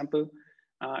histidine sample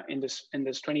in this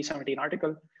 2017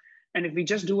 article. And if we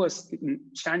just do a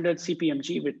standard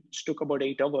CPMG, which took about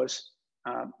 8 hours,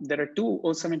 there are two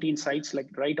O17 sites like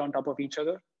right on top of each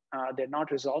other. They're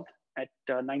not resolved at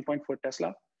 9.4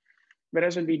 Tesla.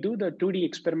 Whereas when we do the 2D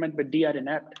experiment with DR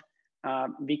inept,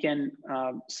 we can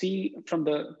see from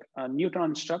the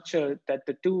neutron structure that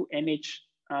the two NH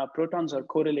protons are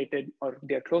correlated, or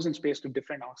they're close in space to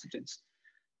different oxygens.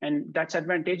 And that's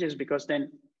advantageous because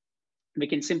then we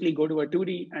can simply go to a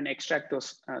 2D and extract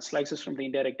those slices from the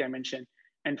indirect dimension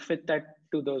and fit that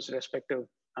to those respective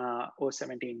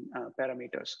O17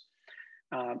 parameters.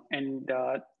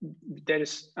 There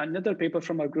is another paper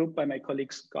from our group by my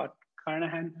colleague Scott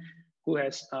Carnahan, who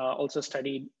has also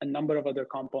studied a number of other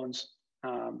compounds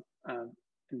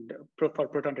for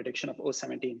proton detection of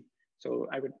O17. So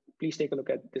I would please take a look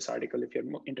at this article if you're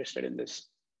more interested in this.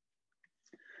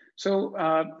 So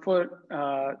for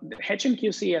the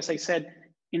HMQC, as I said,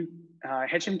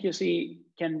 HMQC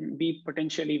can be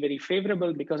potentially very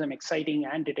favorable because I'm exciting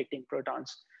and detecting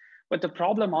protons. But the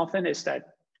problem often is that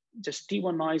just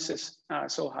T1 noise is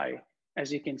so high,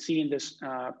 as you can see in this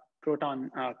proton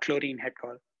chlorine head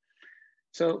call.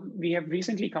 So we have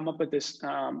recently come up with this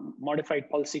modified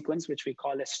pulse sequence, which we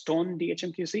call a stone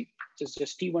DHMQC, which is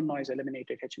just T1 noise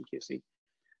eliminated HMQC.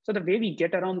 So the way we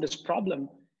get around this problem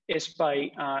is by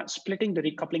splitting the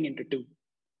recoupling into two,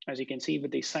 as you can see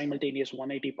with the simultaneous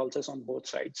 180 pulses on both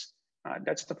sides.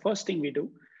 That's the first thing we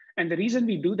do. And the reason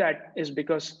we do that is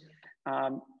because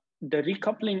the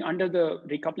recoupling, under the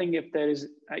recoupling, if there is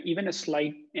even a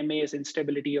slight MAS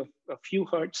instability of a few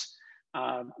hertz,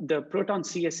 the proton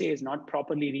CSA is not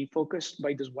properly refocused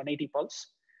by this 180 pulse.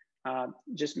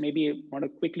 Just maybe want to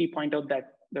quickly point out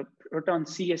that the proton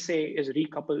CSA is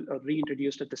recoupled or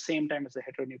reintroduced at the same time as the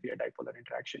heteronuclear dipolar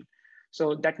interaction.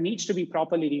 So that needs to be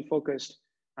properly refocused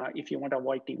if you want to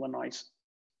avoid T1 noise.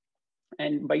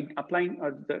 And by applying,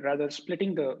 or rather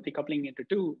splitting the decoupling into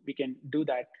two, we can do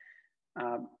that.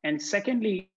 And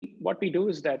secondly, what we do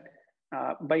is that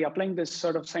by applying this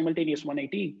sort of simultaneous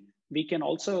 180, we can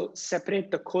also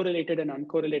separate the correlated and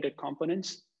uncorrelated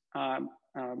components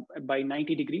by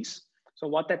 90 degrees. So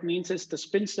what that means is the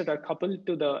spins that are coupled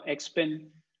to the X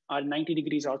spin are 90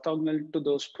 degrees orthogonal to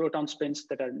those proton spins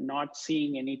that are not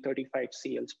seeing any 35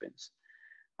 CL spins.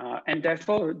 And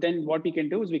therefore, then what we can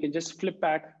do is we can just flip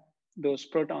back those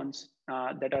protons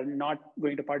that are not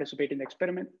going to participate in the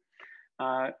experiment.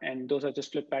 And those are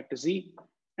just flipped back to Z.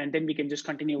 And then we can just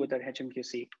continue with our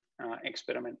HMQC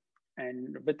experiment.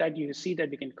 And with that, you see that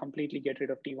we can completely get rid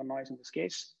of T1 noise in this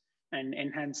case and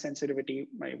enhance sensitivity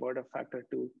by a order of factor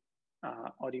 2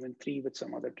 or even 3 with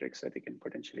some other tricks that we can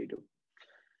potentially do.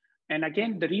 And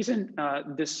again, the reason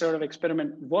this sort of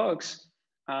experiment works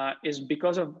is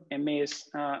because of MAS,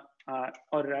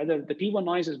 or rather the T1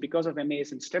 noise is because of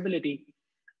MAS instability.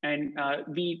 And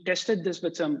we tested this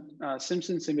with some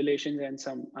Simpson simulations and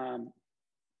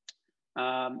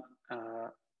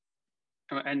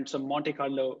some Monte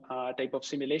Carlo type of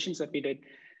simulations that we did.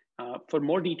 For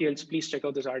more details, please check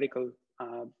out this article.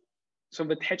 So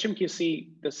with HMQC,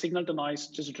 the signal to noise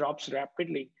just drops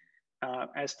rapidly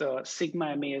as the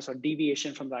sigma MAS or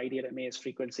deviation from the ideal MAS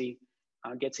frequency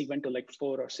gets even to like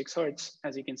 4 or 6 hertz,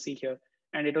 as you can see here.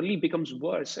 And it only becomes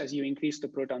worse as you increase the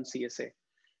proton CSA.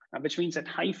 which means at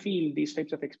high field, these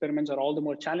types of experiments are all the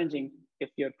more challenging if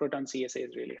your proton CSA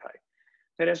is really high.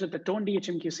 Whereas with the tone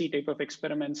DHMQC type of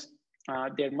experiments,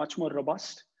 they're much more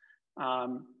robust.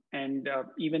 And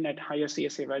even at higher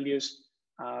CSA values,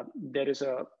 there's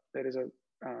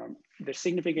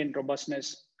significant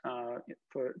robustness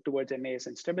towards MAS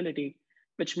and stability,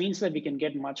 which means that we can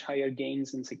get much higher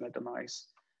gains in signal to noise,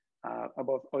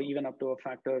 above or even up to a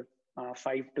factor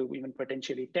 5 to even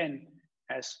potentially 10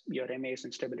 as your MAS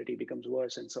and stability becomes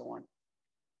worse and so on.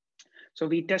 So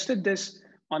we tested this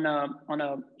on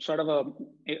a sort of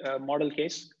a model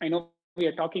case. I know we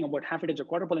are talking about half-a-digit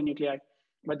quadrupole nuclei,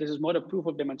 but this is more a proof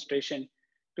of demonstration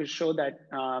to show that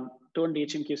tone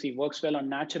DHMQC works well on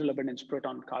natural abundance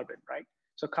proton carbon, right?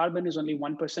 So carbon is only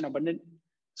 1% abundant.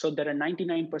 So there are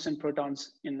 99%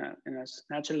 protons in a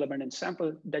natural abundance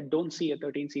sample that don't see a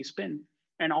 13C spin.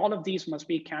 And all of these must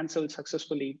be canceled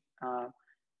successfully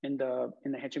in the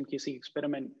HMQC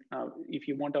experiment if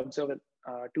you want to observe a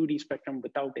 2D spectrum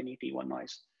without any T1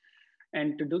 noise.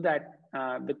 And to do that,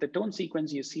 with the tone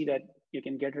sequence, you see that you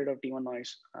can get rid of T1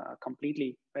 noise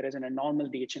completely, whereas in a normal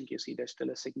DHMQC, there's still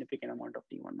a significant amount of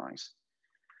T1 noise.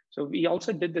 So we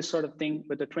also did this sort of thing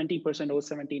with a 20%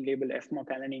 O17 label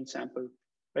FMOP-alanine sample,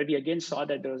 where we again saw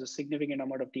that there was a significant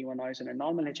amount of T1 noise in a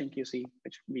normal HMQC,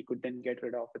 which we could then get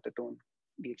rid of with the tone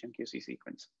DHMQC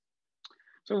sequence.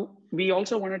 So we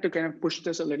also wanted to kind of push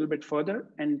this a little bit further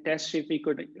and test if we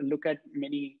could look at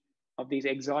many of these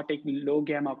exotic low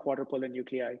gamma quadrupolar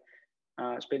nuclei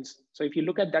spins. So if you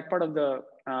look at that part of the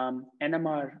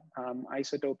NMR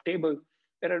isotope table,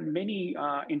 there are many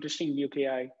interesting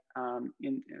nuclei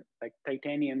in like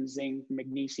titanium, zinc,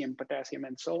 magnesium, potassium,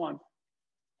 and so on,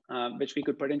 which we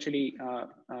could potentially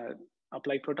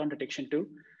apply proton detection to.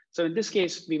 So in this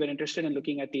case, we were interested in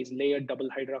looking at these layered double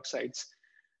hydroxides,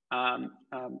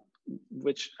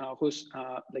 whose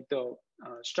like the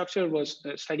structure was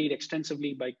studied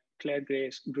extensively by Claire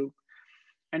Gray's group.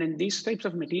 And in these types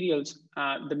of materials,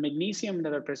 the magnesium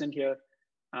that are present here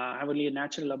have only a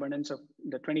natural abundance of,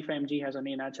 the 25mg has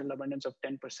only a natural abundance of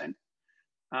 10%.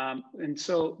 And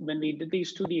so when we did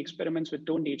these 2D experiments with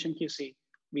tone DHMQC,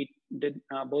 we did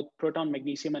both proton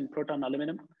magnesium and proton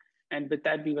aluminum. And with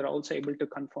that, we were also able to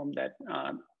confirm that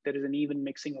there is an even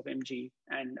mixing of Mg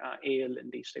and Al in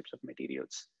these types of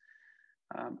materials.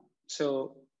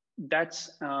 So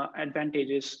that's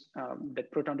advantages that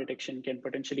proton detection can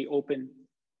potentially open.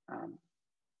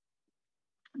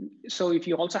 So if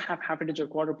you also have half-integer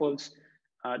quadrupoles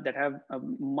that have a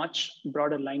much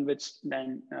broader line widths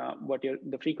than what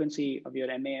the frequency of your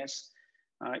MAS,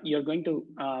 you're going to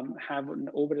have an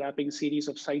overlapping series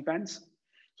of sidebands.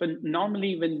 So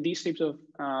normally when these types of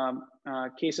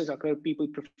cases occur, people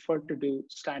prefer to do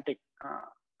static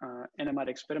NMR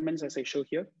experiments, as I show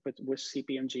here with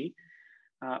CPMG.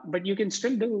 But you can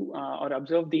still do or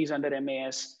observe these under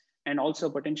MAS and also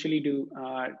potentially do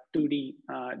 2D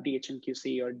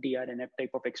DHMQC or DRNF type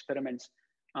of experiments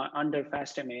under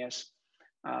fast MAS.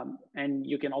 And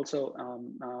you can also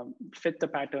fit the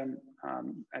pattern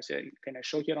as I kind of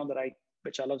show here on the right,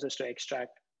 which allows us to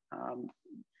extract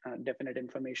definite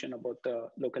information about the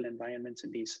local environments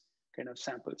in these kind of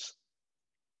samples.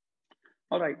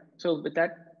 All right, so with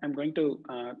that, I'm going to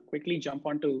quickly jump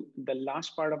onto the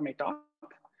last part of my talk,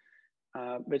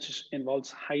 which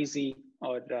involves high Z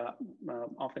or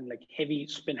often like heavy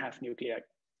spin half nuclei.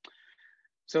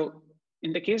 So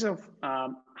in the case of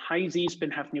high Z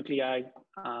spin half nuclei,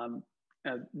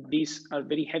 these are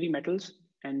very heavy metals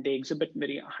and they exhibit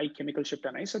very high chemical shift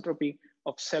anisotropy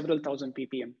of several thousand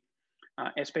ppm,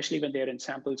 especially when they're in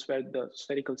samples where the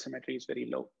spherical symmetry is very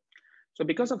low. So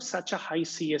because of such a high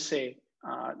CSA,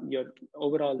 your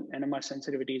overall NMR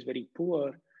sensitivity is very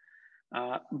poor.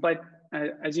 But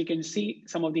as you can see,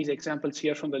 some of these examples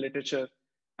here from the literature,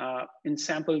 in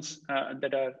samples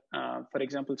that are, for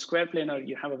example, square planar,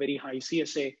 you have a very high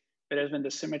CSA, whereas when the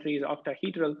symmetry is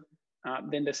octahedral,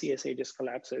 then the CSA just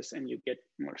collapses and you get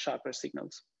more sharper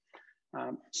signals.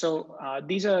 So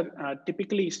these are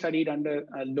typically studied under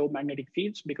low magnetic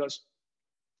fields because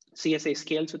CSA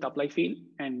scales with applied field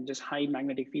and just high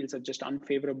magnetic fields are just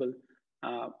unfavorable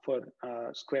for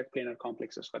square planar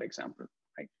complexes, for example,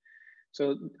 right?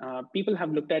 So people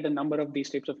have looked at a number of these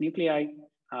types of nuclei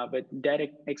with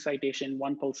direct excitation,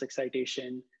 one pulse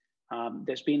excitation.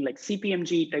 There's been like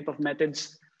CPMG type of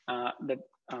methods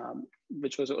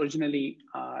which was originally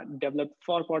developed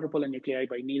for quadrupolar nuclei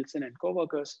by Nielsen and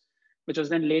co-workers, which was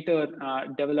then later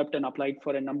developed and applied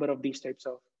for a number of these types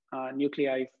of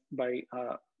nuclei by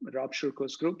Rob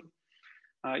Shurko's group.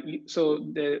 So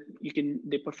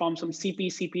they perform some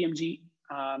CPMG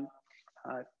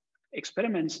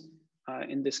experiments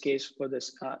in this case for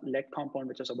this lead compound,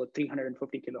 which is about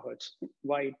 350 kilohertz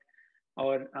wide.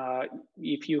 Or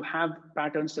if you have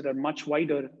patterns that are much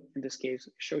wider, in this case,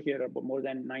 show here about more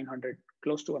than 900,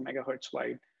 close to a megahertz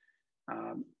wide,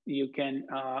 you can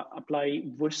apply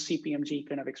Wush CPMG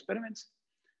kind of experiments,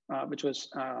 which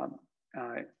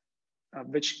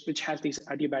has these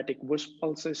adiabatic Wush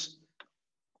pulses,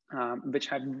 which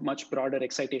have much broader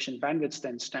excitation bandwidths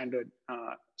than standard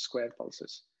square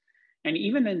pulses. And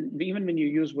even when you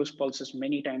use Wush pulses,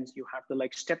 many times you have to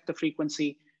like step the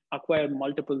frequency, acquire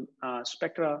multiple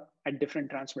spectra at different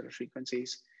transmitter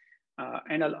frequencies.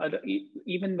 And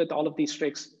even with all of these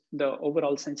tricks, the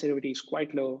overall sensitivity is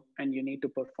quite low, and you need to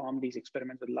perform these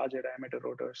experiments with larger diameter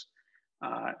rotors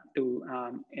to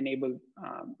enable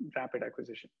rapid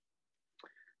acquisition.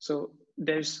 So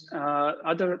there's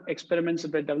other experiments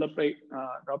that were developed by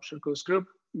Rob Shurko's group,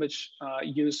 which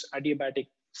use adiabatic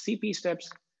CP steps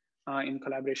in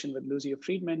collaboration with Lucio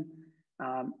Friedman.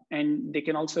 And they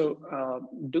can also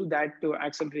do that to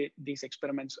accelerate these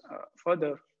experiments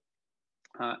further,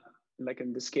 like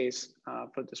in this case,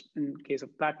 in case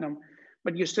of platinum.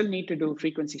 But you still need to do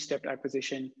frequency stepped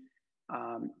acquisition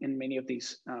in many of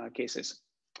these cases.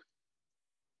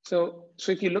 So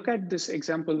if you look at this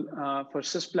example for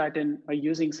cisplatin by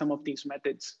using some of these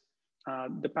methods,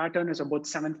 the pattern is about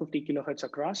 750 kilohertz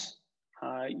across.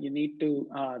 You need to,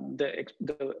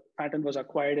 the pattern was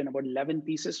acquired in about 11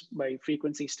 pieces by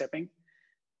frequency stepping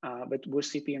with Wush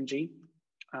CPMG.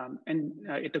 And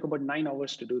it took about 9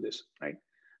 hours to do this, right?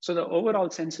 So the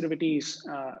overall sensitivity is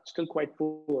still quite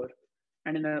poor.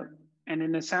 And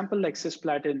in a sample like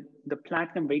cisplatin, the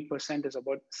platinum weight percent is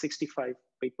about 65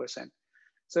 weight percent.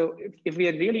 So if we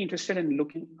are really interested in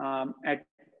looking at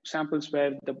samples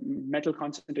where the metal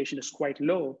concentration is quite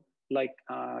low, like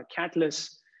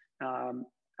catalysts,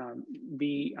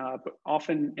 we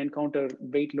often encounter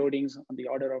weight loadings on the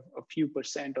order of a few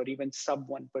percent or even sub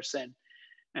 1%.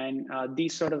 And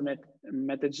these sort of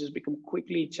methods just become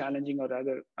quickly challenging or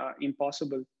rather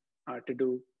impossible to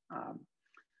do.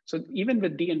 So even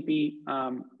with DNP,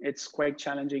 it's quite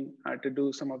challenging to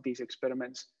do some of these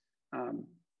experiments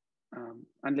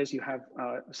unless you have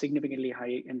significantly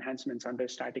high enhancements under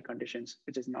static conditions,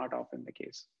 which is not often the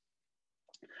case.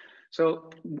 So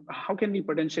how can we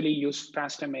potentially use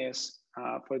fast MAS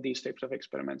for these types of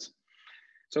experiments?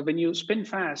 So when you spin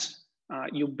fast,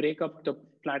 you break up the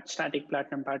static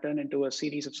platinum pattern into a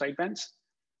series of sidebands.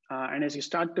 And as you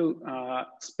start to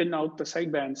spin out the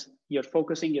sidebands, you're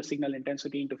focusing your signal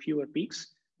intensity into fewer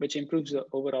peaks, which improves the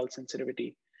overall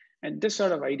sensitivity. And this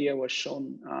sort of idea was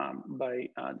shown by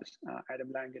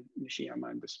Adam Lang and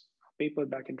Nishiyama in this paper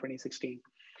back in 2016.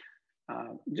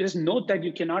 Just note that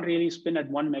you cannot really spin at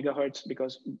 1 megahertz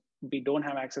because we don't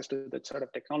have access to that sort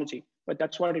of technology, but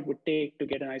that's what it would take to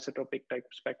get an isotopic type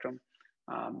spectrum,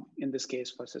 in this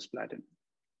case for cisplatin.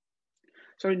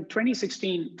 So in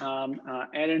 2016,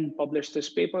 Aaron published this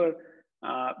paper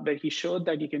where he showed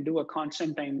that you can do a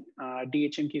constant time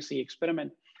DHMQC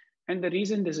experiment. And the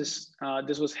reason this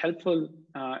was helpful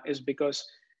is because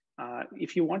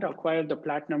if you want to acquire the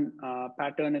platinum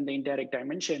pattern in the indirect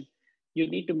dimension, you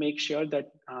need to make sure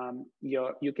that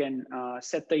you can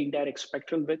set the indirect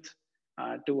spectral width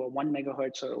to a 1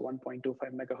 megahertz or 1.25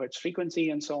 megahertz frequency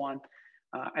and so on.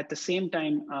 At the same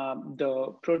time,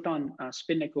 the proton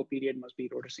spin echo period must be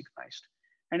rotor synchronized.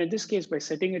 And in this case, by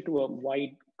setting it to a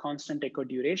wide constant echo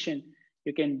duration,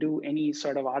 you can do any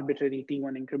sort of arbitrary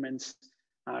T1 increments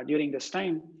during this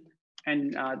time.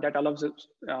 And that allows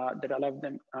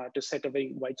them to set a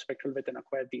very wide spectral width and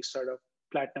acquire these sort of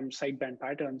platinum sideband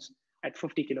patterns at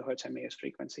 50 kilohertz MAS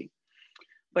frequency.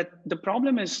 But the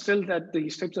problem is still that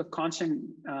these types of constant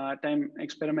time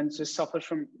experiments just suffer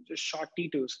from just short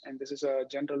T2s. And this is a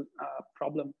general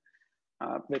problem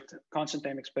with constant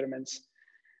time experiments.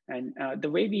 And the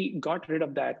way we got rid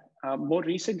of that more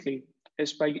recently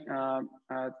is by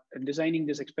designing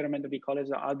this experiment that we call as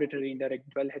the arbitrary indirect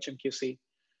dual HMQC.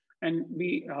 And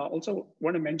we also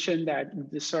want to mention that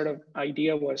this sort of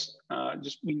idea was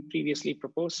just been previously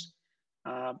proposed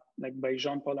like by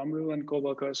Jean-Paul Amrou and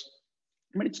co-workers,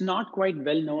 but it's not quite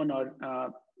well known or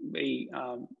very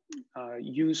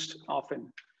used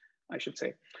often, I should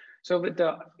say. So with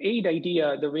the AID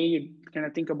idea, the way you kind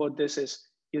of think about this is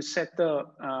you set the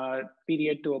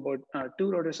period to about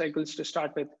 2 rotor cycles to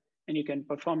start with, and you can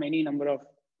perform any number of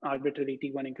arbitrary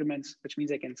T1 increments, which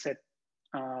means I can set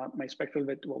my spectral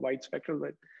width to a wide spectral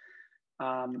width.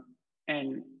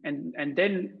 And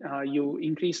then you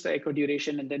increase the echo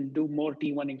duration and then do more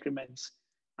T1 increments,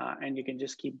 and you can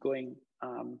just keep going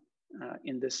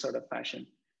in this sort of fashion.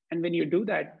 And when you do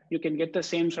that, you can get the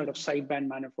same sort of sideband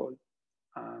manifold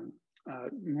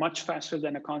much faster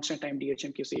than a constant time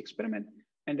DHMQC experiment.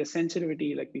 And the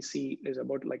sensitivity, like we see, is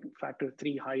about like factor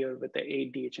 3 higher with the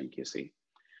 8 DHMQC.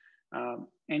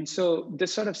 And so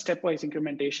this sort of stepwise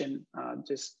incrementation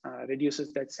just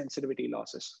reduces that sensitivity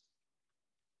losses.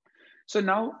 So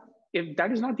now, if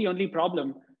that is not the only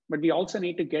problem, but we also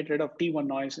need to get rid of T1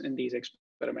 noise in these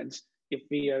experiments if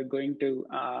we are going to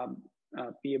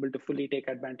be able to fully take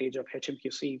advantage of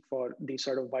HMQC for these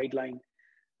sort of wide line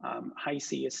high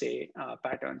CSA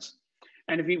patterns.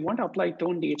 And if we want to apply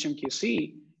tone DHMQC,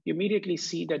 you immediately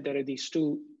see that there are these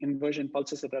two inversion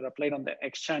pulses that are applied on the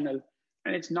X channel.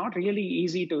 And it's not really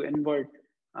easy to invert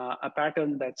a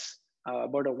pattern that's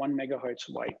about a 1 megahertz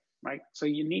wide, right? So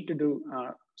you need to do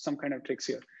some kind of tricks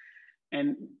here.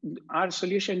 And our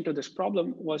solution to this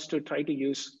problem was to try to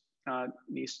use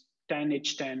these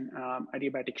 10H10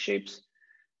 adiabatic shapes,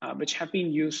 which have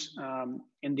been used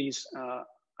in these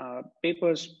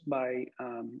papers by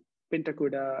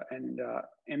Pintakuda and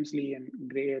Emsley and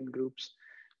Gray and groups,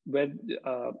 where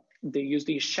they use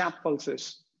these sharp pulses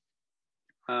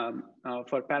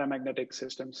for paramagnetic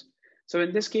systems. So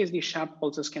in this case, these sharp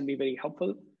pulses can be very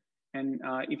helpful. And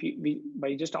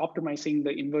by just optimizing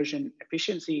the inversion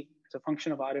efficiency as a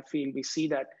function of RF field, we see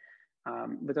that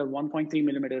with a 1.3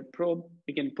 millimeter probe,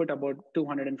 we can put about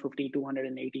 250,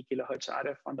 280 kilohertz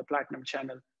RF on the platinum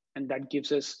channel. And that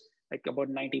gives us like about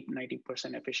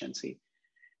 90% efficiency.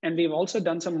 And we've also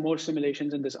done some more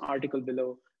simulations in this article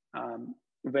below,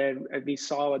 where we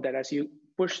saw that as you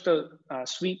push the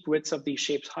sweep widths of these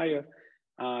shapes higher,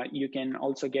 you can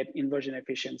also get inversion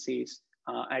efficiencies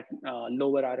at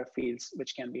lower RF fields,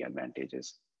 which can be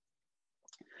advantageous.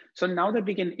 So now that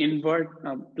we can invert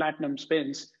platinum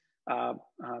spins,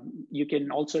 you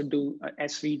can also do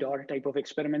SVDOR type of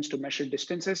experiments to measure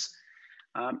distances.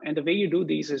 And the way you do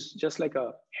these is just like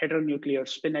a heteronuclear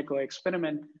spin echo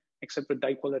experiment, except with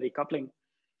dipolar recoupling.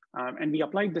 And we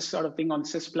applied this sort of thing on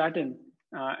cisplatin,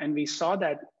 and we saw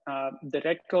that the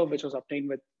red curve, which was obtained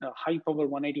with a high power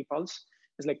 180 pulse,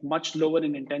 is like much lower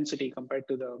in intensity compared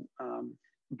to the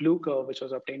blue curve, which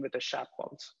was obtained with a sharp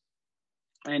pulse.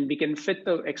 And we can fit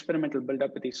the experimental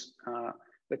buildup with these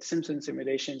with Simpson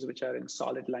simulations, which are in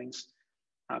solid lines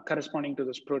corresponding to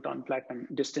those proton platinum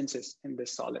distances in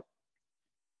this solid.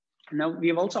 Now, we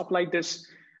have also applied this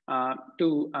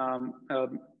to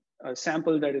a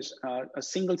sample that is a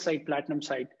single site platinum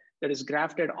site that is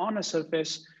grafted on a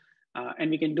surface.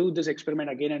 And we can do this experiment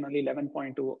again in only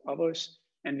 11.2 hours.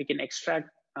 And we can extract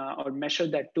or measure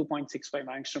that 2.65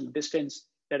 angstrom distance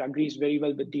that agrees very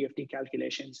well with DFT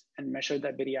calculations and measure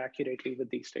that very accurately with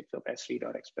these types of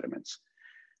SVDOR experiments.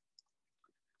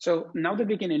 So now that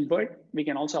we can invert, we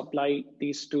can also apply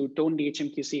these to tone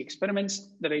DHMQC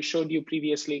experiments that I showed you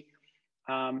previously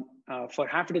for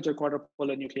half-digit or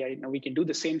quarter-polar nuclei. Now we can do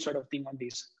the same sort of thing on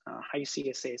these high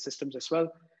CSA systems as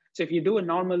well. So if you do a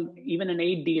normal, even an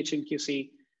 8 DHMQC,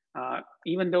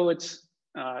 even though it's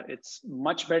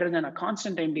much better than a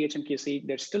constant time DHMQC,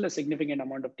 there's still a significant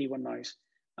amount of T1 noise,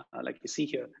 like you see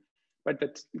here. But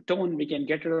with tone, we can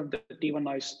get rid of the T1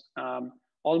 noise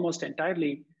almost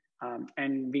entirely,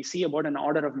 and we see about an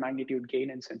order of magnitude gain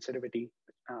in sensitivity,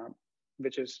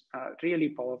 which is really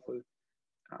powerful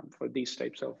for these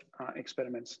types of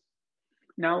experiments.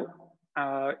 Now,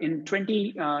 in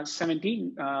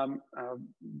 2017,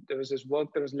 there was this work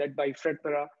that was led by Fred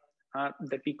Perra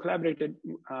that we collaborated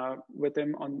with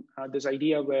him on this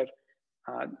idea where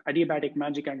adiabatic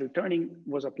magic angle turning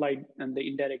was applied in the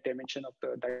indirect dimension of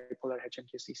the dipolar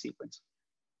HMQC sequence.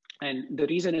 And the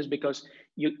reason is because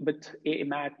with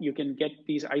AMAT, you can get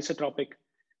these isotropic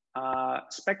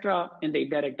spectra in the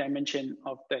indirect dimension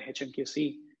of the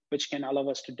HMQC, which can allow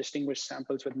us to distinguish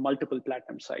samples with multiple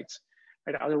platinum sites.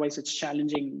 Right? Otherwise, it's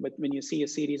challenging when you see a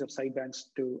series of sidebands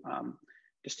to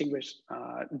distinguish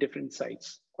different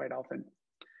sites quite often.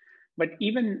 But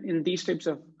even in these types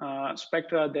of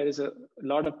spectra, there is a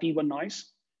lot of T1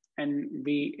 noise, and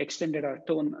we extended our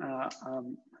tone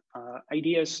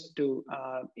ideas to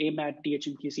AMAT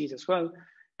DHMQCs as well.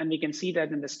 And we can see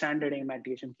that in the standard AMAT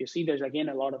DHMQC, there's again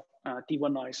a lot of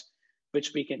T1 noise,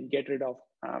 which we can get rid of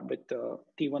with the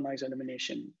T1 noise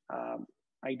elimination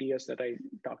ideas that I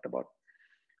talked about.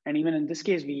 And even in this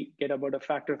case, we get about a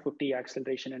factor 50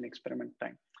 acceleration in experiment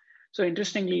time. So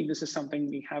interestingly, this is something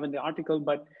we have in the article,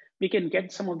 but we can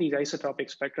get some of these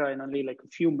isotropic spectra in only like a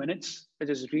few minutes, which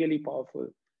is really powerful.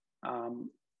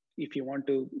 If you want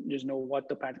to just know what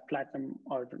the platinum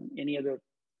or any other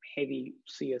heavy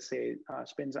CSA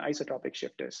spins isotropic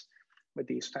shift is with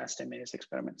these fast MAS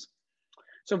experiments.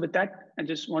 So with that, I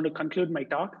just want to conclude my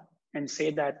talk and say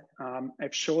that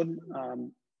I've shown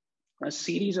a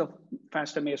series of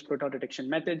fast MAS proton detection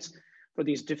methods for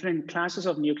these different classes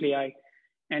of nuclei.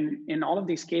 And in all of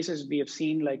these cases, we have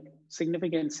seen like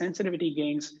significant sensitivity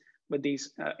gains with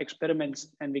these experiments,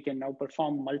 and we can now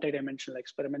perform multidimensional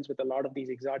experiments with a lot of these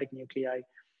exotic nuclei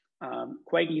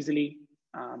quite easily.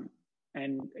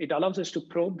 And it allows us to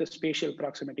probe the spatial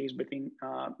proximities between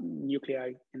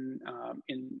nuclei in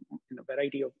a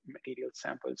variety of material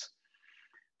samples.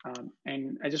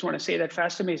 And I just want to say that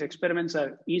FASTMAze experiments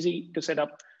are easy to set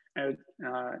up. I would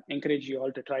encourage you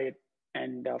all to try it,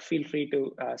 and feel free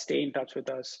to stay in touch with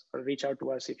us or reach out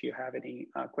to us if you have any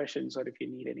questions or if you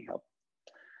need any help.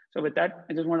 So with that,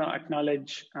 I just want to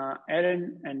acknowledge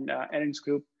Erin and Erin's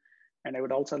group. And I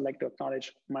would also like to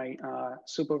acknowledge my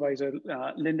supervisor,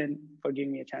 Lyndon, for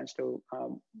giving me a chance to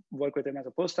work with him as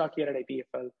a postdoc here at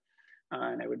EPFL.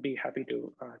 And I would be happy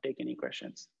to take any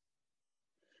questions.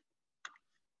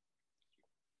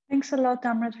 Thanks a lot,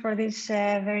 Amrit, for this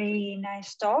very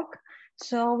nice talk.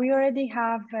 So we already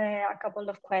have a couple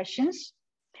of questions.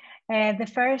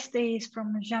 The first is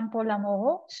from Jean-Paul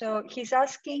Amoreau. So he's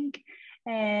asking,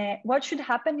 what should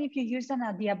happen if you use an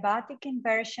adiabatic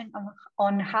inversion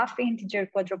on half-integer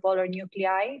quadrupolar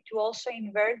nuclei to also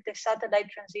invert the satellite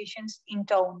transitions in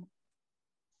tone?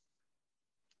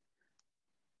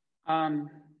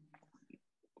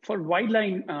 For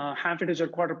wide-line half-integer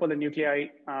quadrupolar nuclei,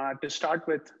 to start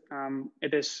with,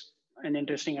 it is an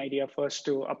interesting idea first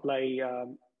to apply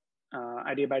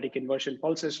adiabatic inversion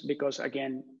pulses, because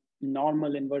again,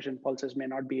 normal inversion pulses may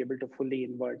not be able to fully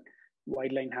invert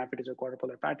wide-line half-integer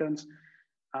quadrupolar patterns.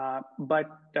 But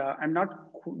I'm not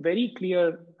very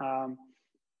clear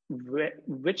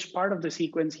which part of the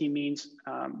sequence he means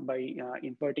by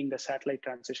inverting the satellite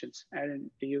transitions.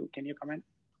 Aaron, can you comment?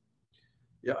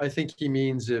 Yeah, I think he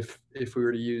means if we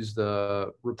were to use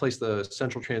replace the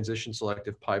central transition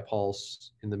selective pi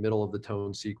pulse in the middle of the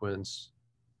tone sequence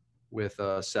with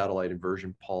a satellite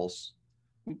inversion pulse.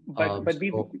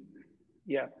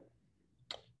 Yeah.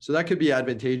 So that could be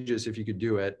advantageous if you could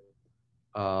do it,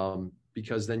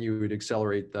 because then you would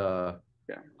accelerate the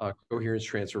coherence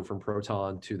transfer from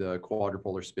proton to the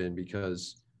quadrupolar spin,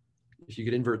 because if you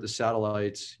could invert the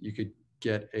satellites, you could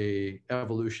get a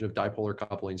evolution of dipolar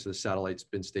couplings to the satellite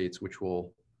spin states, which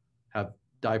will have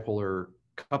dipolar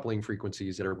coupling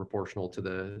frequencies that are proportional to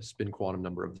the spin quantum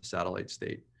number of the satellite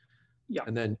state. Yeah.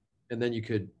 And then you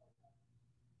could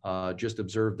just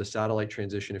observe the satellite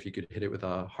transition if you could hit it with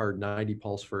a hard 90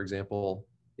 pulse, for example,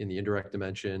 in the indirect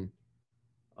dimension.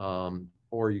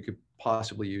 Or you could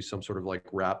possibly use some sort of like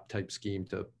wrap type scheme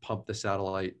to pump the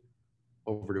satellite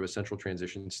over to a central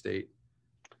transition state.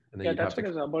 And then that's what I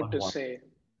was about to say,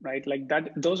 right? Like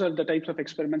that, those are the types of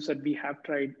experiments that we have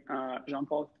tried,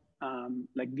 Jean-Paul.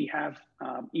 Like we have,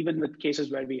 even with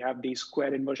cases where we have these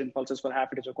square inversion pulses for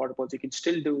half-integer quadrupoles, you can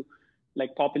still do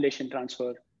like population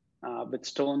transfer with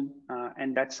stone,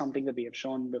 and that's something that we have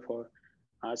shown before.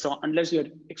 So unless you're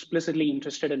explicitly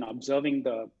interested in observing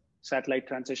the satellite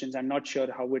transitions, I'm not sure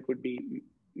how it would be.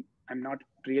 I'm not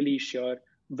really sure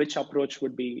which approach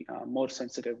would be more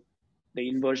sensitive, the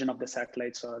inversion of the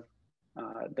satellites or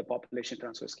the population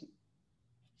transfer scheme.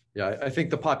 Yeah, I think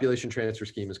the population transfer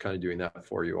scheme is kind of doing that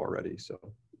for you already. So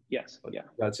yes,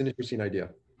 that's an interesting idea.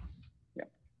 Yeah.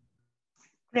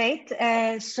 Great.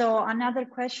 So another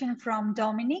question from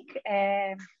Dominic.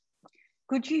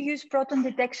 Could you use proton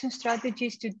detection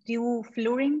strategies to do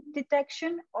fluorine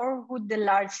detection, or would the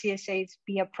large CSAs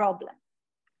be a problem?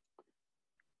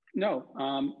 No,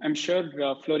 I'm sure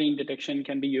fluorine detection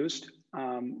can be used,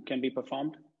 can be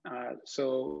performed.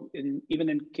 So even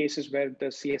in cases where the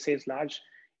CSA is large,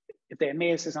 if the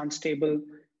MAS is unstable,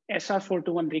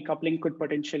 SR421 recoupling could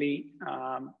potentially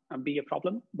be a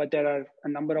problem, but there are a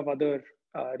number of other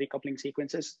recoupling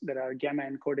sequences. There are gamma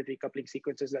encoded recoupling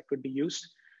sequences that could be used.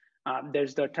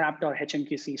 There's the trapped or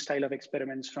HMQC style of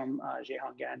experiments from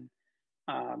Jaehong Gan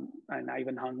and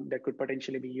Ivan Hung that could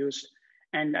potentially be used.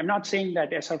 And I'm not saying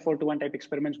that SR421 type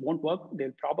experiments won't work.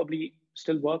 They'll probably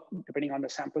still work depending on the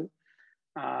sample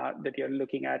that you're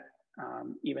looking at,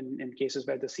 even in cases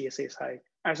where the CSA is high.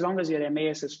 As long as your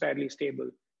MAS is fairly stable,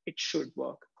 it should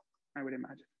work, I would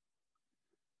imagine.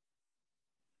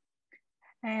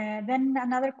 Then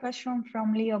another question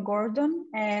from Leo Gordon.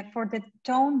 For the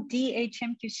tone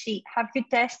DHMQC, have you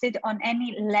tested on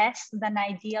any less than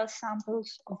ideal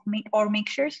samples of or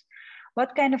mixtures?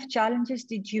 What kind of challenges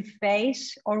did you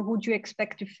face or would you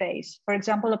expect to face? For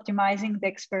example, optimizing the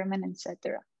experiment,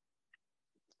 etc.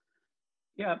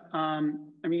 Yeah,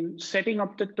 I mean, setting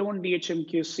up the tone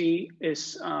DHMQC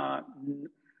is, I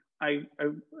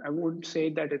wouldn't say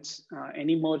that it's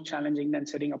any more challenging than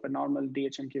setting up a normal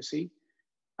DHMQC.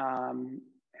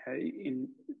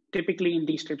 Typically in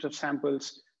these types of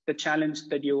samples, the challenge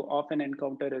that you often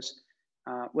encounter is,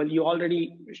 well, you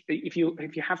already, if you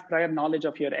have prior knowledge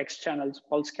of your X channels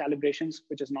pulse calibrations,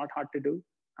 which is not hard to do,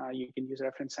 you can use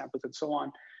reference samples and so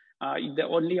on. The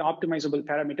only optimizable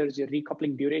parameter is your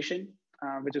recoupling duration,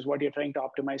 which is what you're trying to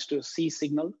optimize to C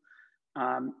signal.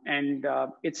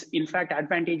 It's in fact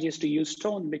advantageous to use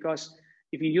tone, because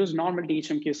if you use normal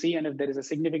DHMQC and if there is a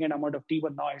significant amount of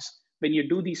T1 noise, when you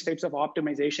do these types of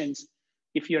optimizations,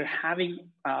 if you're having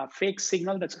a fake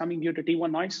signal that's coming due to T1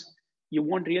 noise, you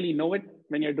won't really know it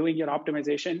when you're doing your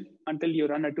optimization until you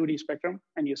run a 2D spectrum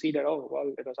and you see that, oh,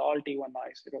 well, it was all T1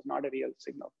 noise. It was not a real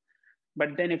signal.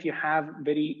 But then if you have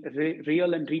very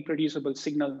real and reproducible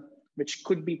signal, which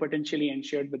could be potentially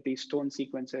ensured with these tone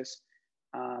sequences,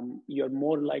 you're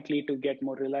more likely to get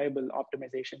more reliable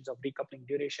optimizations of decoupling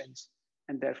durations,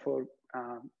 and therefore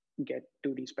get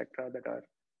 2D spectra that are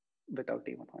without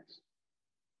T1 noise.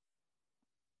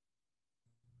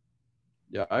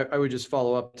 Yeah, I would just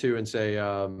follow up too and say,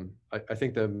 I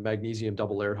think the magnesium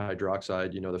double layer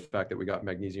hydroxide, the fact that we got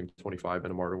magnesium 25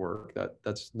 NMR to work,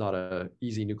 that's not a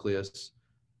easy nucleus.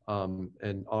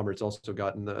 And Amrit's also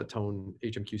gotten the tone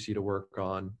HMQC to work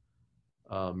on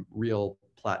real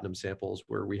platinum samples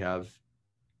where we have,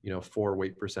 4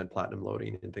 weight % platinum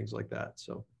loading and things like that.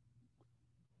 So.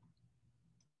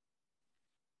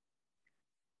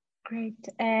 Great.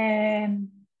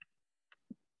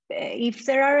 If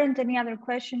there aren't any other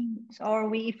questions, or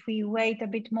if we wait a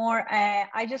bit more,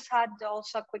 I just had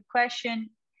also a quick question.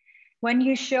 When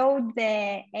you showed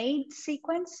the aid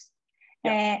sequence,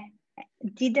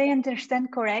 did I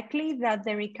understand correctly that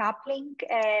the recoupling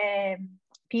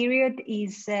period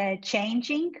is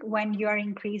changing when you are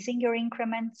increasing your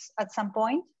increments at some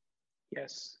point?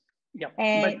 Yes. Yeah. Go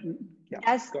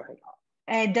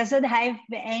ahead. Does it have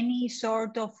any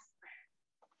sort of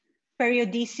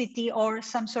periodicity or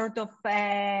some sort of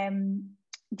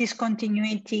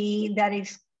discontinuity that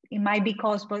it might be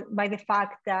caused by the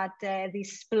fact that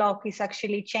this block is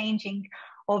actually changing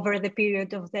over the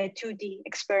period of the 2D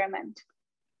experiment?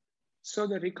 So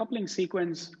the recoupling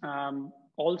sequence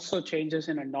also changes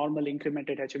in a normal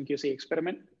incremented HMQC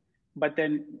experiment, but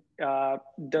then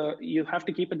you have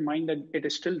to keep in mind that it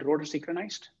is still rotor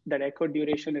synchronized, that echo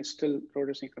duration is still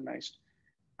rotor synchronized.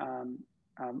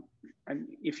 And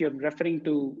if you're referring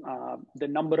to the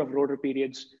number of rotor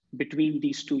periods between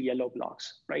these two yellow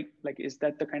blocks, right? Like, is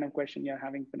that the kind of question you're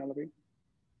having, Penelope?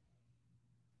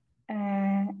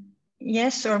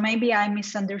 Yes, or maybe I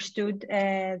misunderstood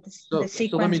the sequence.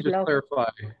 So let me just block. clarify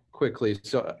quickly.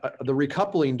 So the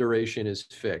recoupling duration is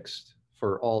fixed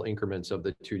for all increments of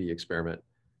the 2D experiment.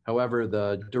 However,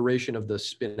 the duration of the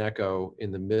spin echo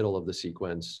in the middle of the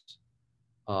sequence,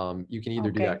 you can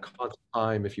either do that constant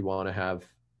time if you want to have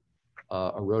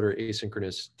a rotor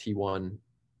asynchronous T1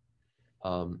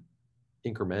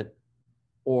 increment,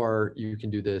 or you can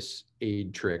do this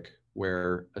aid trick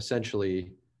where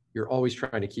essentially you're always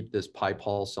trying to keep this pi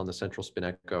pulse on the central spin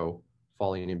echo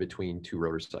falling in between 2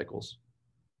 rotor cycles.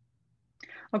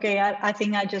 Okay, I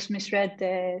think I just misread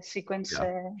the sequence.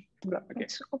 Yeah. Okay.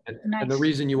 And the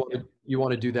reason you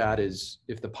want to do that is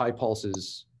if the pi pulse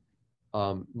is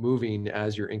moving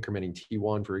as you're incrementing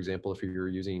T1, for example, if you're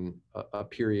using a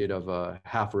period of a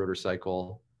half rotor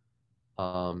cycle,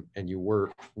 and you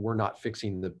were not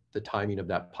fixing the timing of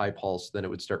that pi pulse, then it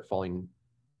would start falling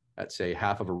at, say,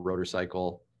 half of a rotor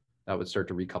cycle. That would start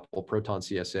to recouple proton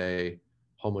CSA,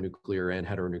 homonuclear and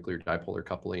heteronuclear dipolar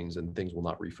couplings, and things will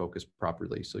not refocus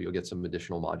properly. So you'll get some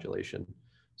additional modulation.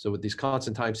 So with these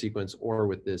constant time sequence or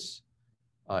with this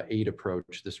aid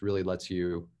approach, this really lets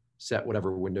you set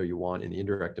whatever window you want in the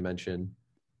indirect dimension,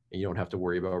 and you don't have to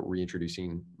worry about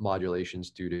reintroducing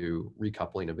modulations due to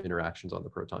recoupling of interactions on the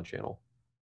proton channel.